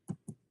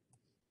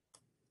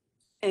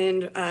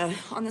 And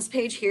on this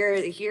page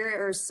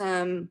here are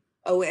some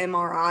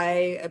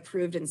OMRI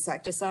approved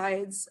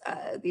insecticides.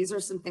 These are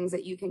some things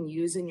that you can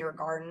use in your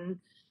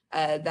garden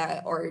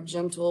that are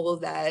gentle,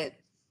 that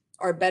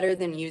are better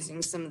than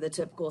using some of the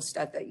typical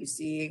stuff that you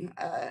see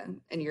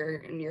in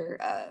your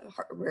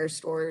hardware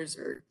stores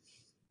or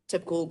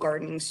typical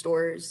gardening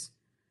stores.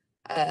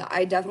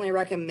 I definitely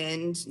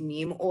recommend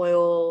neem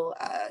oil,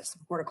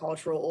 some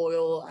horticultural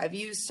oil. I've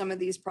used some of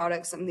these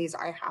products, some of these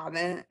I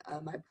haven't.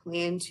 I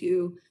plan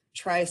to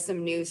try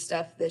some new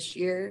stuff this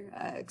year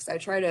because I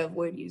try to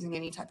avoid using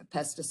any type of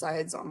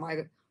pesticides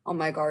on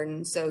my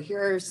garden. So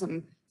here are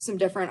some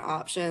different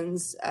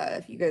options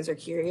if you guys are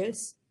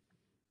curious.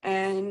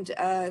 And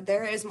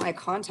there is my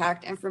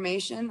contact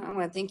information. I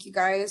want to thank you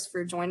guys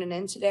for joining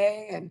in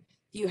today. And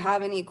if you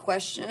have any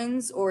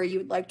questions or you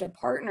would like to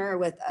partner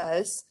with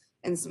us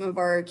in some of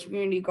our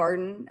community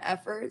garden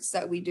efforts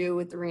that we do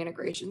with the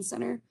Reintegration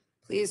Center,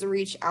 please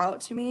reach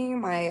out to me.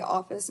 My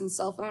office and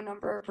cell phone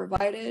number are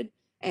provided,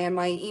 and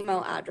my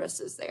email address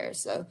is there.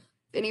 So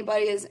if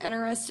anybody is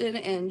interested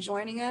in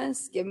joining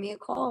us, give me a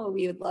call.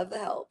 We would love the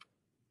help.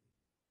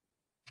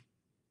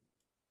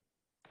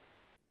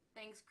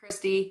 Thanks,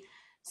 Kristy.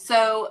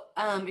 So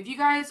if you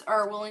guys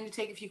are willing to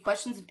take a few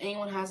questions, if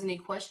anyone has any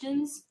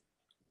questions,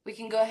 we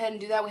can go ahead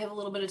and do that. We have a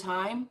little bit of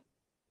time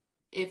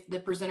if the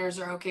presenters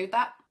are okay with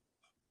that.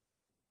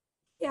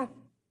 Yeah.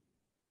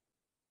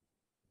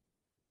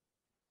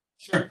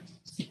 Sure.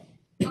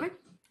 Okay.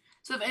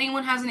 So if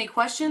anyone has any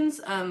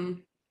questions,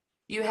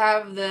 you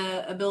have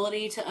the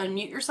ability to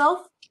unmute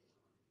yourself.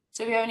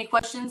 So if you have any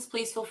questions,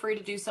 please feel free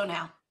to do so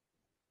now.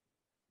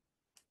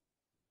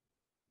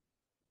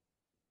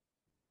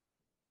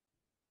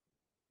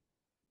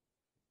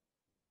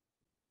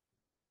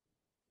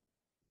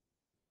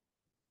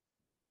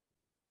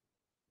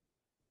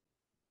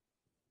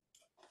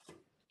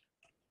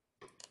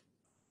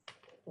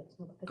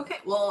 Okay,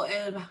 well,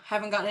 I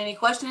haven't gotten any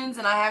questions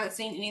and I haven't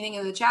seen anything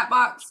in the chat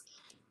box.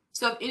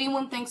 So if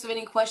anyone thinks of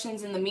any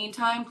questions in the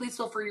meantime, please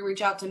feel free to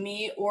reach out to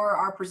me or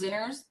our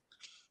presenters.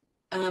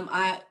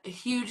 A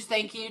huge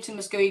thank you to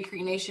Muskogee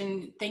Creek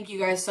Nation. Thank you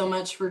guys so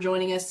much for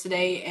joining us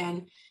today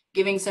and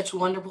giving such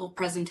wonderful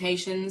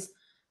presentations.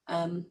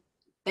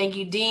 Thank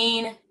you,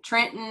 Dean,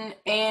 Trenton,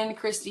 and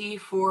Kristy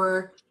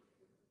for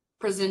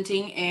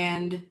presenting,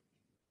 and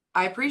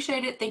I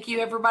appreciate it. Thank you,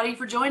 everybody,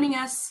 for joining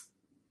us.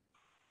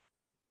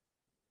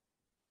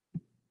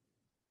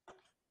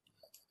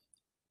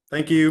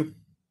 Thank you.